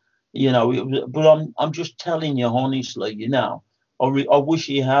 and you know, but I'm just telling you honestly, you know, I wish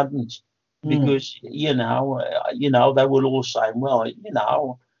he hadn't, because you know, they were all saying, well, you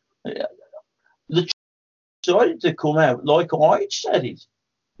know, the decided to come out like I said it.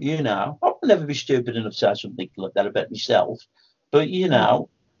 You know, I'll never be stupid enough to say something like that about myself, but you know.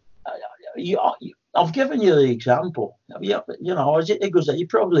 I've given you the example. You know, is it because you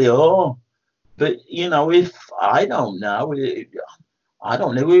probably are, but you know, if I don't know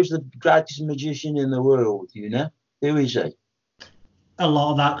who's the greatest magician in the world. You know, who is he? A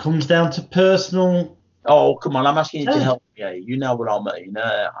lot of that comes down to personal. Oh, come on! I'm asking you to help me. You know what I mean?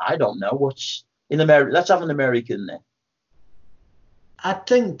 I don't know what's in America. Let's have an American there. I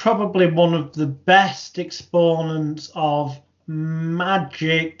think probably one of the best exponents of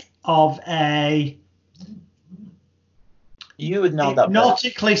magic of a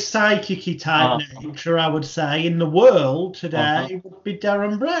hypnotically psychic type nature, I would say, in the world today would be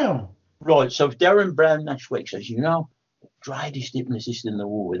Darren Brown. Right. So if Darren Brown next week says, greatest hypnotist in the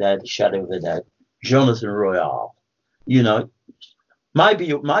world without a shadow of a doubt, Jonathan Royal, you know, maybe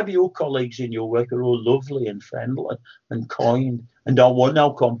your colleagues in your work are all lovely and friendly and kind and don't want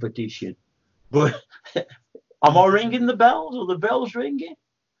no competition. But am I ringing the bells or the bells ringing?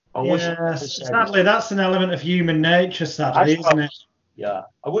 Yes, sadly, that's an element of human nature, sadly, isn't it? Yeah,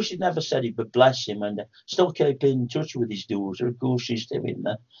 I wish he'd never said it, but bless him, and still keep in touch with his daughter. Of course, she's doing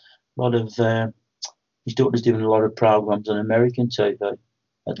a lot of, his daughter's doing a lot of programs on American TV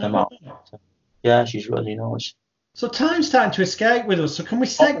at the moment. Yeah, she's really nice. So time's starting to escape with us. So can we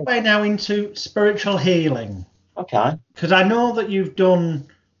segue now into spiritual healing? Okay. Because I know that you've been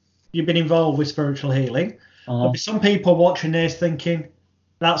involved with spiritual healing. There'll be some people watching this thinking,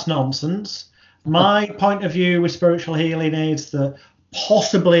 that's nonsense. My point of view with spiritual healing is that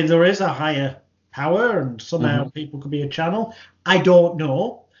possibly there is a higher power and somehow people could be a channel. I don't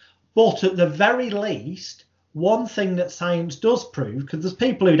know. But at the very least, one thing that science does prove, because there's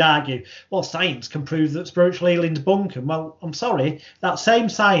people who'd argue, well, science can prove that spiritual healing's bunkum. Well, I'm sorry, that same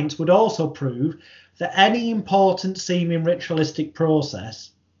science would also prove that any important seeming ritualistic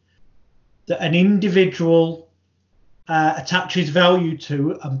process that an individual attaches value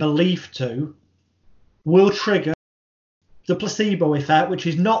to and belief to will trigger the placebo effect, which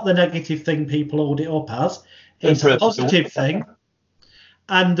is not the negative thing people hold it up as. It's a positive thing.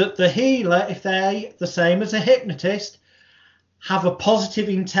 And that the healer, if they're the same as a hypnotist, have a positive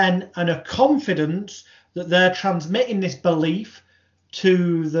intent and a confidence that they're transmitting this belief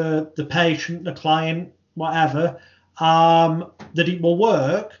to the patient, the client, whatever, that it will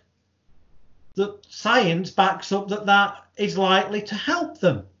work, that science backs up that is likely to help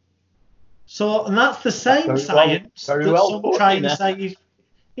them. So, and that's the same science that some try to say,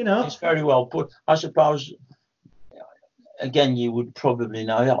 It's very well put. I suppose, again, you would probably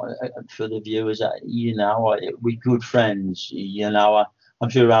know, for the viewers, we're good friends. I'm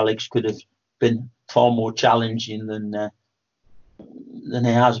sure Alex could have been far more challenging than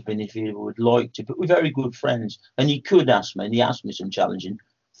he has been if he would like to. But we're very good friends, and he could ask me, and he asked me some challenging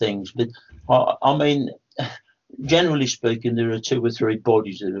things. But I mean, generally speaking, there are 2 or 3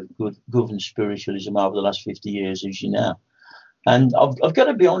 bodies that have governed spiritualism over the last 50 years, as you know. And I've got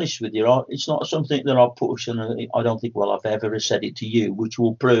to be honest with you, it's not something that I push, and I don't think, I've ever said it to you, which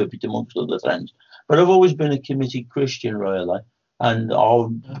will prove it amongst other friends. But I've always been a committed Christian, really. And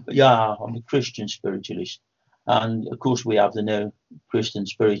I'm a Christian spiritualist. And, of course, we have the new Christian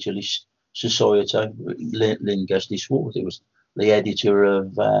Spiritualist Society. Lynn Gestisworth, he was the editor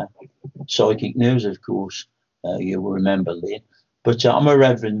of Psychic News, of course. You will remember Lynn. But I'm a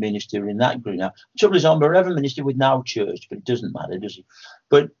reverend minister in that group now. The trouble is, I'm a reverend minister with no church, but it doesn't matter, does it?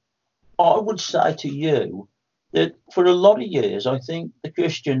 But I would say to you that for a lot of years, I think the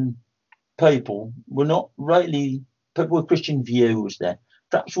Christian people were not really, people with Christian views there,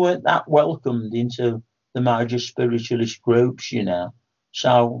 perhaps weren't that welcomed into the major spiritualist groups,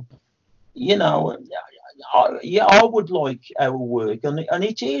 So, I would like our work, and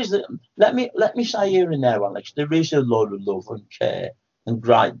it is that. Let me say here and now, Alex, there is a lot of love and care and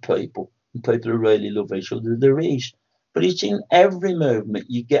great people, and people who really love each other. There is, but it's in every movement.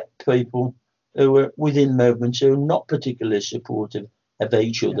 You get people who are within movements who are not particularly supportive of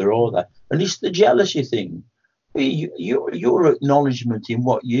each other, are they? And it's the jealousy thing. Your acknowledgement in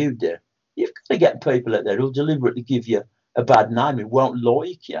what you do, you've got to get people out there who'll deliberately give you a bad name, who won't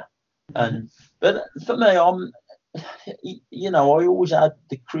like you. But for me, I always had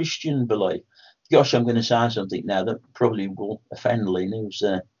the Christian belief. Gosh, I'm going to say something now that probably will offend Lynn, who's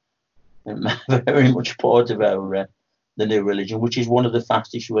very much part of our the new religion, which is one of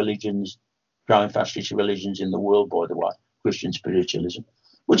the growing fastest religions in the world, by the way, Christian spiritualism,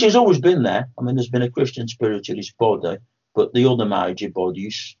 which has always been there. I mean, there's been a Christian spiritualist body, but the other major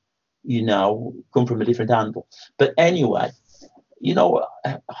bodies, come from a different angle. But anyway, I'll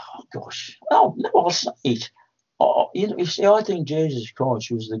say it. You see, I think Jesus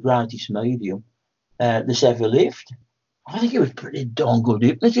Christ was the greatest medium that's ever lived. I think he was pretty darn good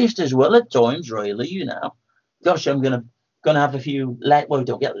hypnotist as well at times, really, Gosh, I'm gonna have a few we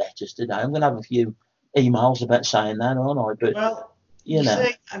don't get letters today. I'm gonna have a few emails about saying that, aren't I? But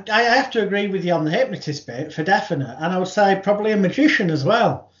see, I have to agree with you on the hypnotist bit for definite, and I would say probably a magician as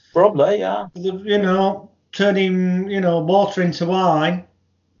well. Probably, yeah. Turning, water into wine,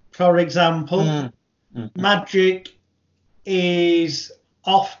 for example. Magic is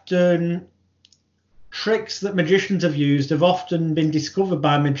often tricks that magicians have used have often been discovered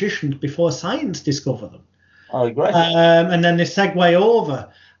by magicians before science discovered them. I agree. And then they segue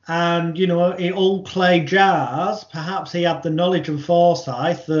over. And, in old clay jars, perhaps he had the knowledge and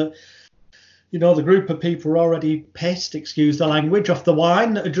foresight that you know, the group of people are already pissed, excuse the language, off the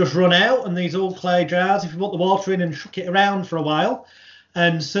wine that had just run out, and these old clay jars, if you put the water in and shook it around for a while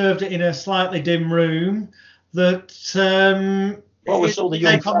and served it in a slightly dim room, that What was all the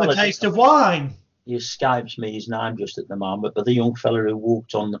young take on the fella? taste of wine. He escapes me his name just at the moment, but the young fella who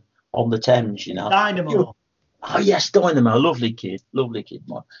walked on the Thames, you know. Dynamo. Oh yes, Dynamo, lovely kid,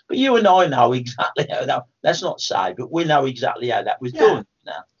 Mike. But you and I know exactly how that. Let's not say, but we know exactly how that was done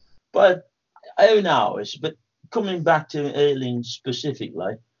now. But who knows? But coming back to Ayling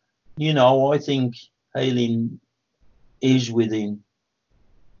specifically, you know, I think Ayling is within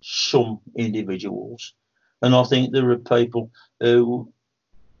some individuals, and I think there are people who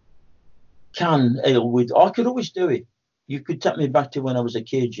can heal with. I could always do it. You could take me back to when I was a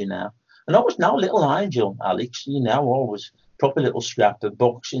kid, you know. And I was no little angel, Alex. You know, I was proper little scrap of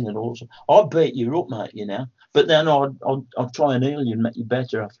boxing and all. I'd beat you up, mate, you know. But then I'd try and heal you and make you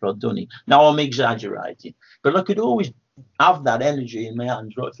better after I'd done it. Now I'm exaggerating. But I could always have that energy in my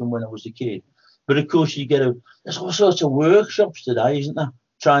hands right from when I was a kid. But of course, there's all sorts of workshops today, isn't there?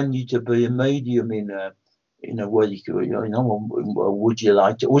 Trying you to be a medium in a week, you know, would you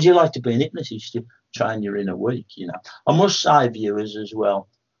like to be an hypnotist to train you in a week, you know? I must say, viewers as well,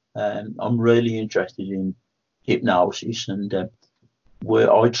 I'm really interested in hypnosis, and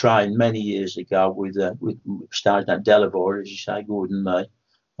where I trained many years ago with starting at Delabore, as you say, Gordon May.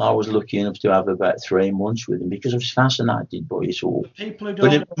 I was lucky enough to have about 3 months with him because I was fascinated by it all. People who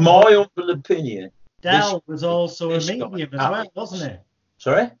but in my humble opinion, Del was also a medium as well, wasn't he?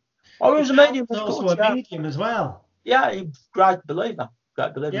 Sorry? Oh, he was a medium. Was also a medium as well. Yeah, great believer.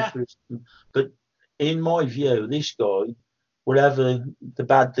 Yeah. But in my view, this guy, whatever the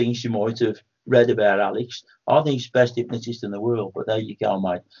bad things you might have read about Alex, I think he's the best hypnotist in the world. But there you go,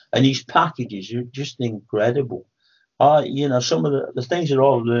 mate. And his packages are just incredible. You know, some of the things that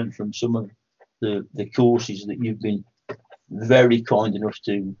I've learned from some of the courses that you've been very kind enough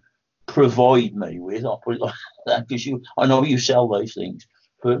to provide me with, I'll put it like that, because I know you sell those things,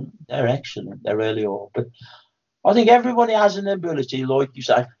 but they're excellent. They really are. But I think everybody has an ability, like you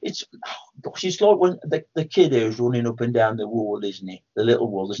say. It's like when the kid who's running up and down the wall, isn't he? The little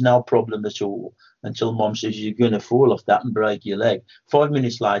wall. There's no problem at all until Mum says you're going to fall off that and break your leg. 5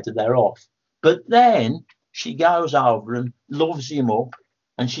 minutes later, they're off. But then she goes over and loves him up,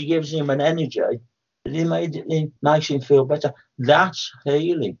 and she gives him an energy that immediately makes him feel better. That's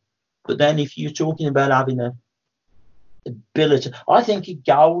healing. But then if you're talking about having a ability, I think it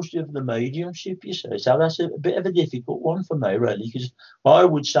goes with the mediumship, you see. So that's a bit of a difficult one for me, really, because I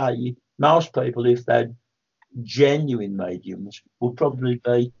would say most people, if they're genuine mediums, would probably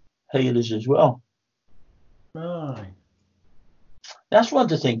be healers as well. Right. That's one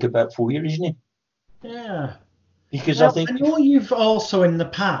to think about for you, isn't it? Yeah. Because I know you've also in the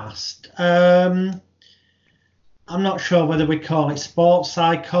past, I'm not sure whether we call it sports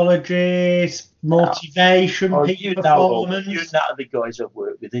psychologist, motivation, peak performance. You know the guys I've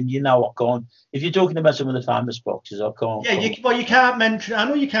worked with, and you know I can't. If you're talking about some of the famous boxers, I can't. Yeah, you can't mention. I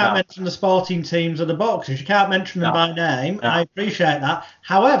know you can't mention the sporting teams or the boxers. You can't mention them by name. No. I appreciate that.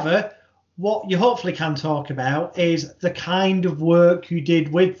 However, what you hopefully can talk about is the kind of work you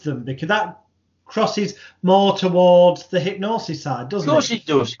did with them, because that crosses more towards the hypnosis side, doesn't it?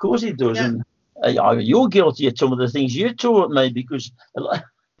 Of course it does. Yeah. And you're guilty of some of the things you taught me, because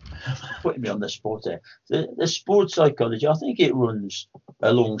putting me on the spot there. The sports psychology, I think it runs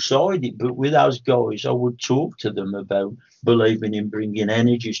alongside it, but with those guys, I would talk to them about believing in bringing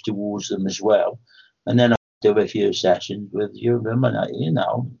energies towards them as well. And then I do a few sessions with you, you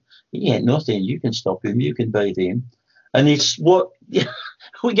know, he ain't nothing. You can stop him, you can beat him. And it's what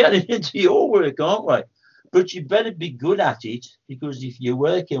we're getting into your work, aren't we? But you better be good at it, because if you're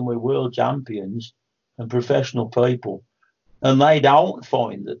working with world champions and professional people, and they don't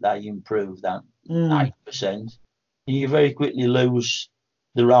find that they improve that 8%, you very quickly lose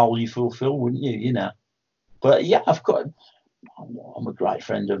the role you fulfill, wouldn't you? You know. But yeah, I'm a great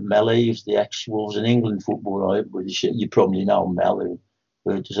friend of Melly, who's the ex-Wolves in England footballer. You probably know Mel,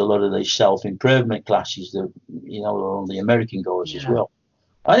 who does a lot of these self-improvement classes that, you know, all the American guys as well.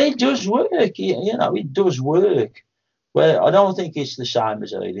 And it does work, you know, it does work. Well, I don't think it's the same as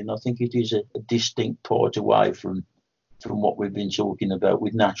healing. I think it is a distinct part away from what we've been talking about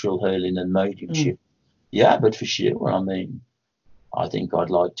with natural healing and mediumship. Yeah, but for sure, I mean, I think I'd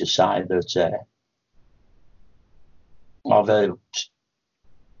like to say that I've helped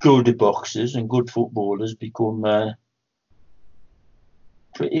good boxers and good footballers become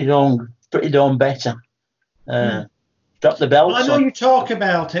pretty darn better. Drop the belt. Well, I know you talk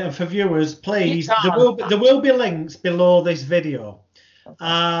about it, and for viewers, please, there will be links below this video.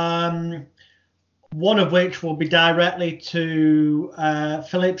 one of which will be directly to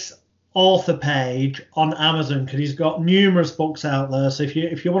Philip's author page on Amazon, because he's got numerous books out there. So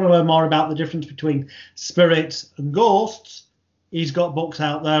if you want to learn more about the difference between spirits and ghosts, he's got books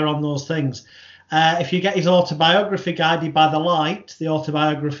out there on those things. If you get his autobiography, Guided by the Light, the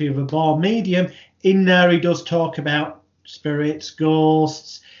autobiography of a born medium, in there he does talk about spirits,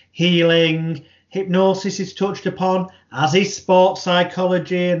 ghosts, healing, hypnosis is touched upon, as is sports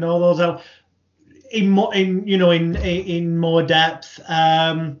psychology and all those in more depth.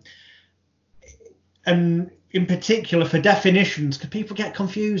 And in particular for definitions, because people get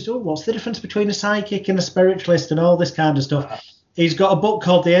confused. Oh, what's the difference between a psychic and a spiritualist and all this kind of stuff? He's got a book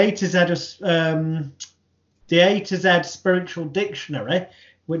called The A to Z Spiritual Dictionary,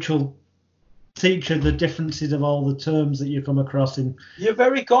 which will teach you the differences of all the terms that you come across in. You're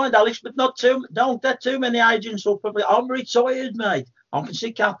very kind, Alex, but don't get too many agents up. I'm retired, mate. I can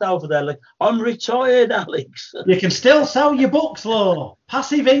see Kath over there. Like, I'm retired, Alex. You can still sell your books, though.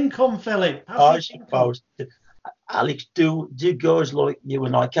 Passive income, Philip. I suppose. Alex, do guys like you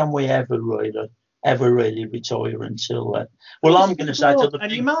and I, can we ever really retire until well, I'm going to say till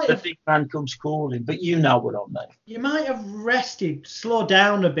the big man comes calling, but you know what I mean. You might have rested, slowed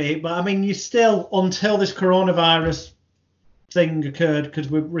down a bit, but I mean, you still, until this coronavirus thing occurred, because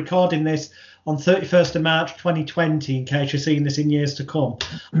we're recording this on 31st of March 2020, in case you're seeing this in years to come,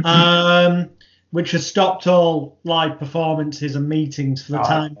 which has stopped all live performances and meetings for the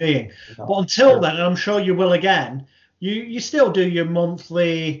time being. But until then, and I'm sure you will again, you still do your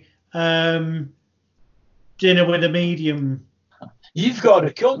monthly dinner with a medium. You've got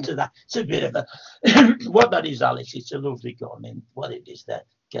to come to that. It's a bit of a what that is, Alex. It's a lovely go. I mean, what it is there.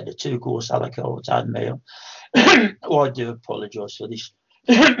 Get a 2-course a la carte meal. Oh, I do apologise for this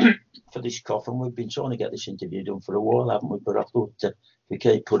for this cough, and we've been trying to get this interview done for a while, haven't we? But I thought if we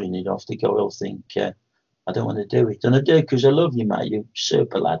keep putting it off, the guy will think I don't want to do it, and I do, because I love you, mate. You're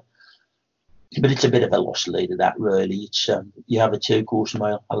super lad. But it's a bit of a lost leader, that really. It's you have a 2-course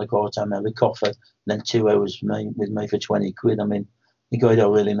meal, a la carte meal, a coffee, and then 2 hours with me for 20 quid. I mean, the guy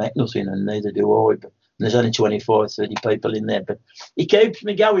don't really make nothing, and neither do I. But there's only 25, 30 people in there. But it keeps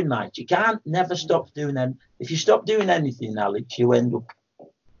me going, mate. You can't never stop doing them. If you stop doing anything, Alex, you end up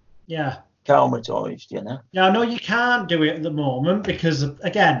traumatised, you know. Yeah, I know you can't do it at the moment because of,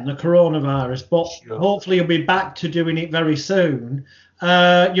 again, the coronavirus, but hopefully you'll be back to doing it very soon.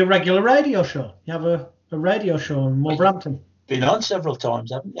 Your regular radio show. You have a radio show in Wolverhampton. Been on several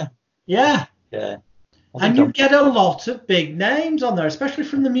times, haven't you? Yeah. Yeah. And you get a lot of big names on there, especially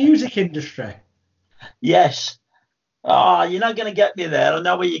from the music industry. Yes. You're not going to get me there. I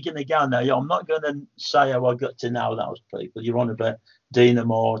know where you're going to go now. I'm not going to say how I got to know those people. You're on about Dina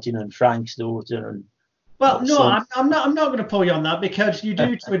Martin and Frank's daughter and. Well, no, I'm not going to pull you on that, because you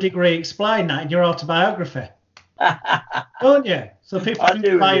do to a degree explain that in your autobiography, don't you? So people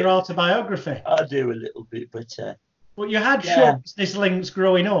can buy your autobiography. I do a little bit, but. But you had show business links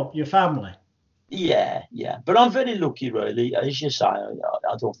growing up, your family. Yeah. But I'm very lucky, really. As you say,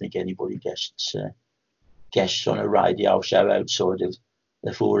 I don't think anybody guests on a radio show outside of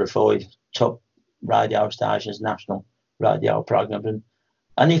the 4 or 5 top radio stations, national radio programs.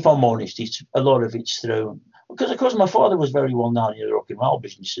 And if I'm honest, it's a lot of it's through, because of course my father was very well known in the rock and roll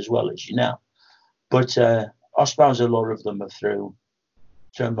business as well, as you know. But I suppose a lot of them are through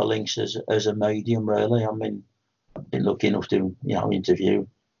my links as a medium, really. I mean, I've been lucky enough to, interview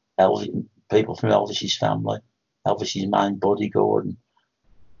people from Elvis's family, Elvis's main bodyguard, and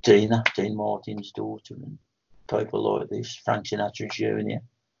Dean Martin's daughter, and people like this, Frank Sinatra Jr.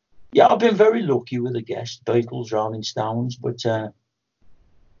 Yeah, I've been very lucky with the guests, Beatles, Rolling Stones, but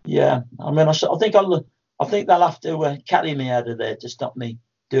yeah, I mean, I think they'll have to carry me out of there to stop me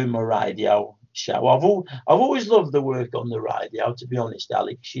doing my radio show. I've always loved the work on the radio, to be honest,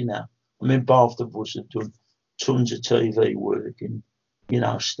 Alex. I mean, both of us have done tons of TV work and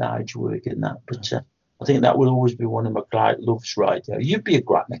stage work and that, but I think that will always be one of my great loves, radio. You'd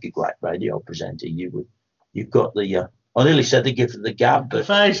make a great radio presenter. You would. You've got the I nearly said the gift of the gab, but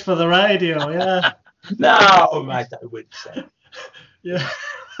face for the radio, yeah. No, mate, I wouldn't say. Yeah.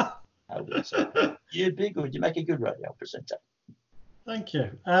 I wouldn't say. You'd be good. You make a good radio presenter. Thank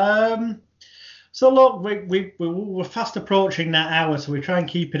you. So look, we're fast approaching that hour, so we try and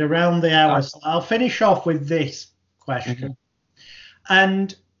keep it around the hour. So I'll finish off with this question. Mm-hmm.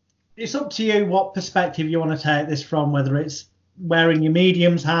 And it's up to you what perspective you want to take this from, whether it's wearing your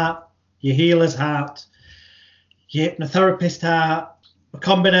medium's hat, your healer's hat, your hypnotherapist hat, a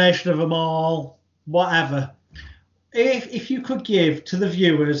combination of them all, whatever. if you could give to the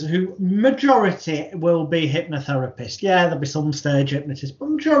viewers, who majority will be hypnotherapists, yeah, there'll be some stage hypnotists, but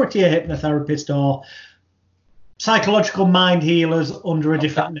majority are hypnotherapists or psychological mind healers under a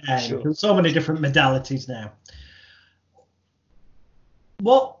different name. Sure. There's so many different modalities now.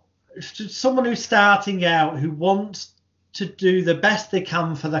 What someone who's starting out, who wants to do the best they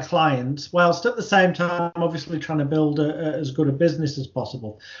can for their clients, whilst at the same time obviously trying to build as good a business as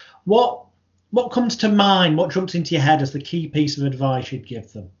possible, what comes to mind, what jumps into your head as the key piece of advice you'd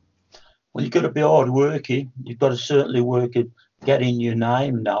give them? Well, you've got to be hard working. You've got to certainly work at getting your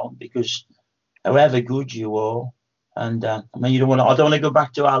name now, because however good you are, and I mean, I don't want to go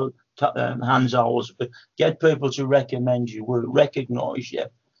back to Hans Ols, but get people to recommend you, recognise you.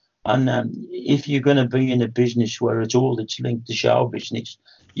 And if you're going to be in a business where it's linked to show business,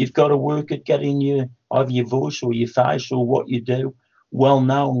 you've got to work at getting either your voice or your face or what you do well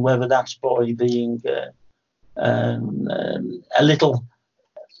known, whether that's by being a little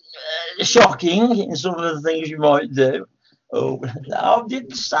shocking in some of the things you might do. Oh, I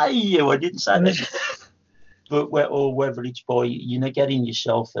didn't say that. Or whether it's by getting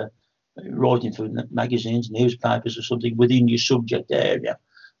yourself writing for magazines, newspapers, or something within your subject area.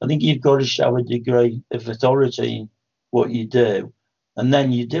 I think you've got to show a degree of authority in what you do, and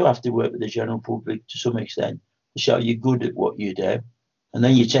then you do have to work with the general public to some extent to show you're good at what you do, and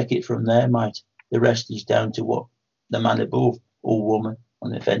then you take it from there, mate. The rest is down to what the man above or woman,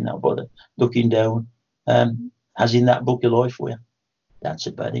 on the offend now bother looking down, has in that book of life for you. That's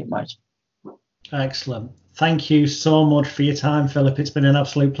about it, mate. Excellent. Thank you so much for your time, Philip. It's been an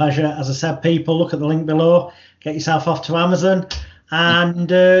absolute pleasure. As I said, people, look at the link below. Get yourself off to Amazon. And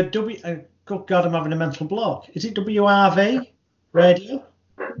good God, I'm having a mental block. Is it WRV radio?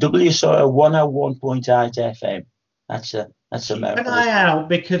 WSIR 101.8 FM. That's a Keep an eye out,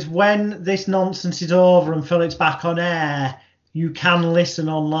 because when this nonsense is over and Philip's back on air, you can listen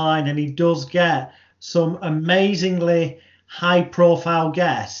online, and he does get some amazingly high-profile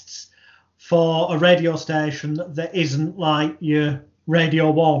guests for a radio station that isn't like your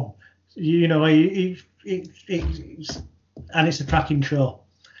Radio 1. And it's a cracking show.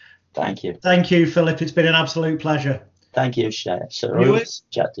 Thank you. Thank you, Philip. It's been an absolute pleasure. Thank you, Sir. Viewers,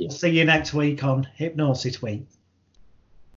 chat to you. See you next week on Hypnosis Week.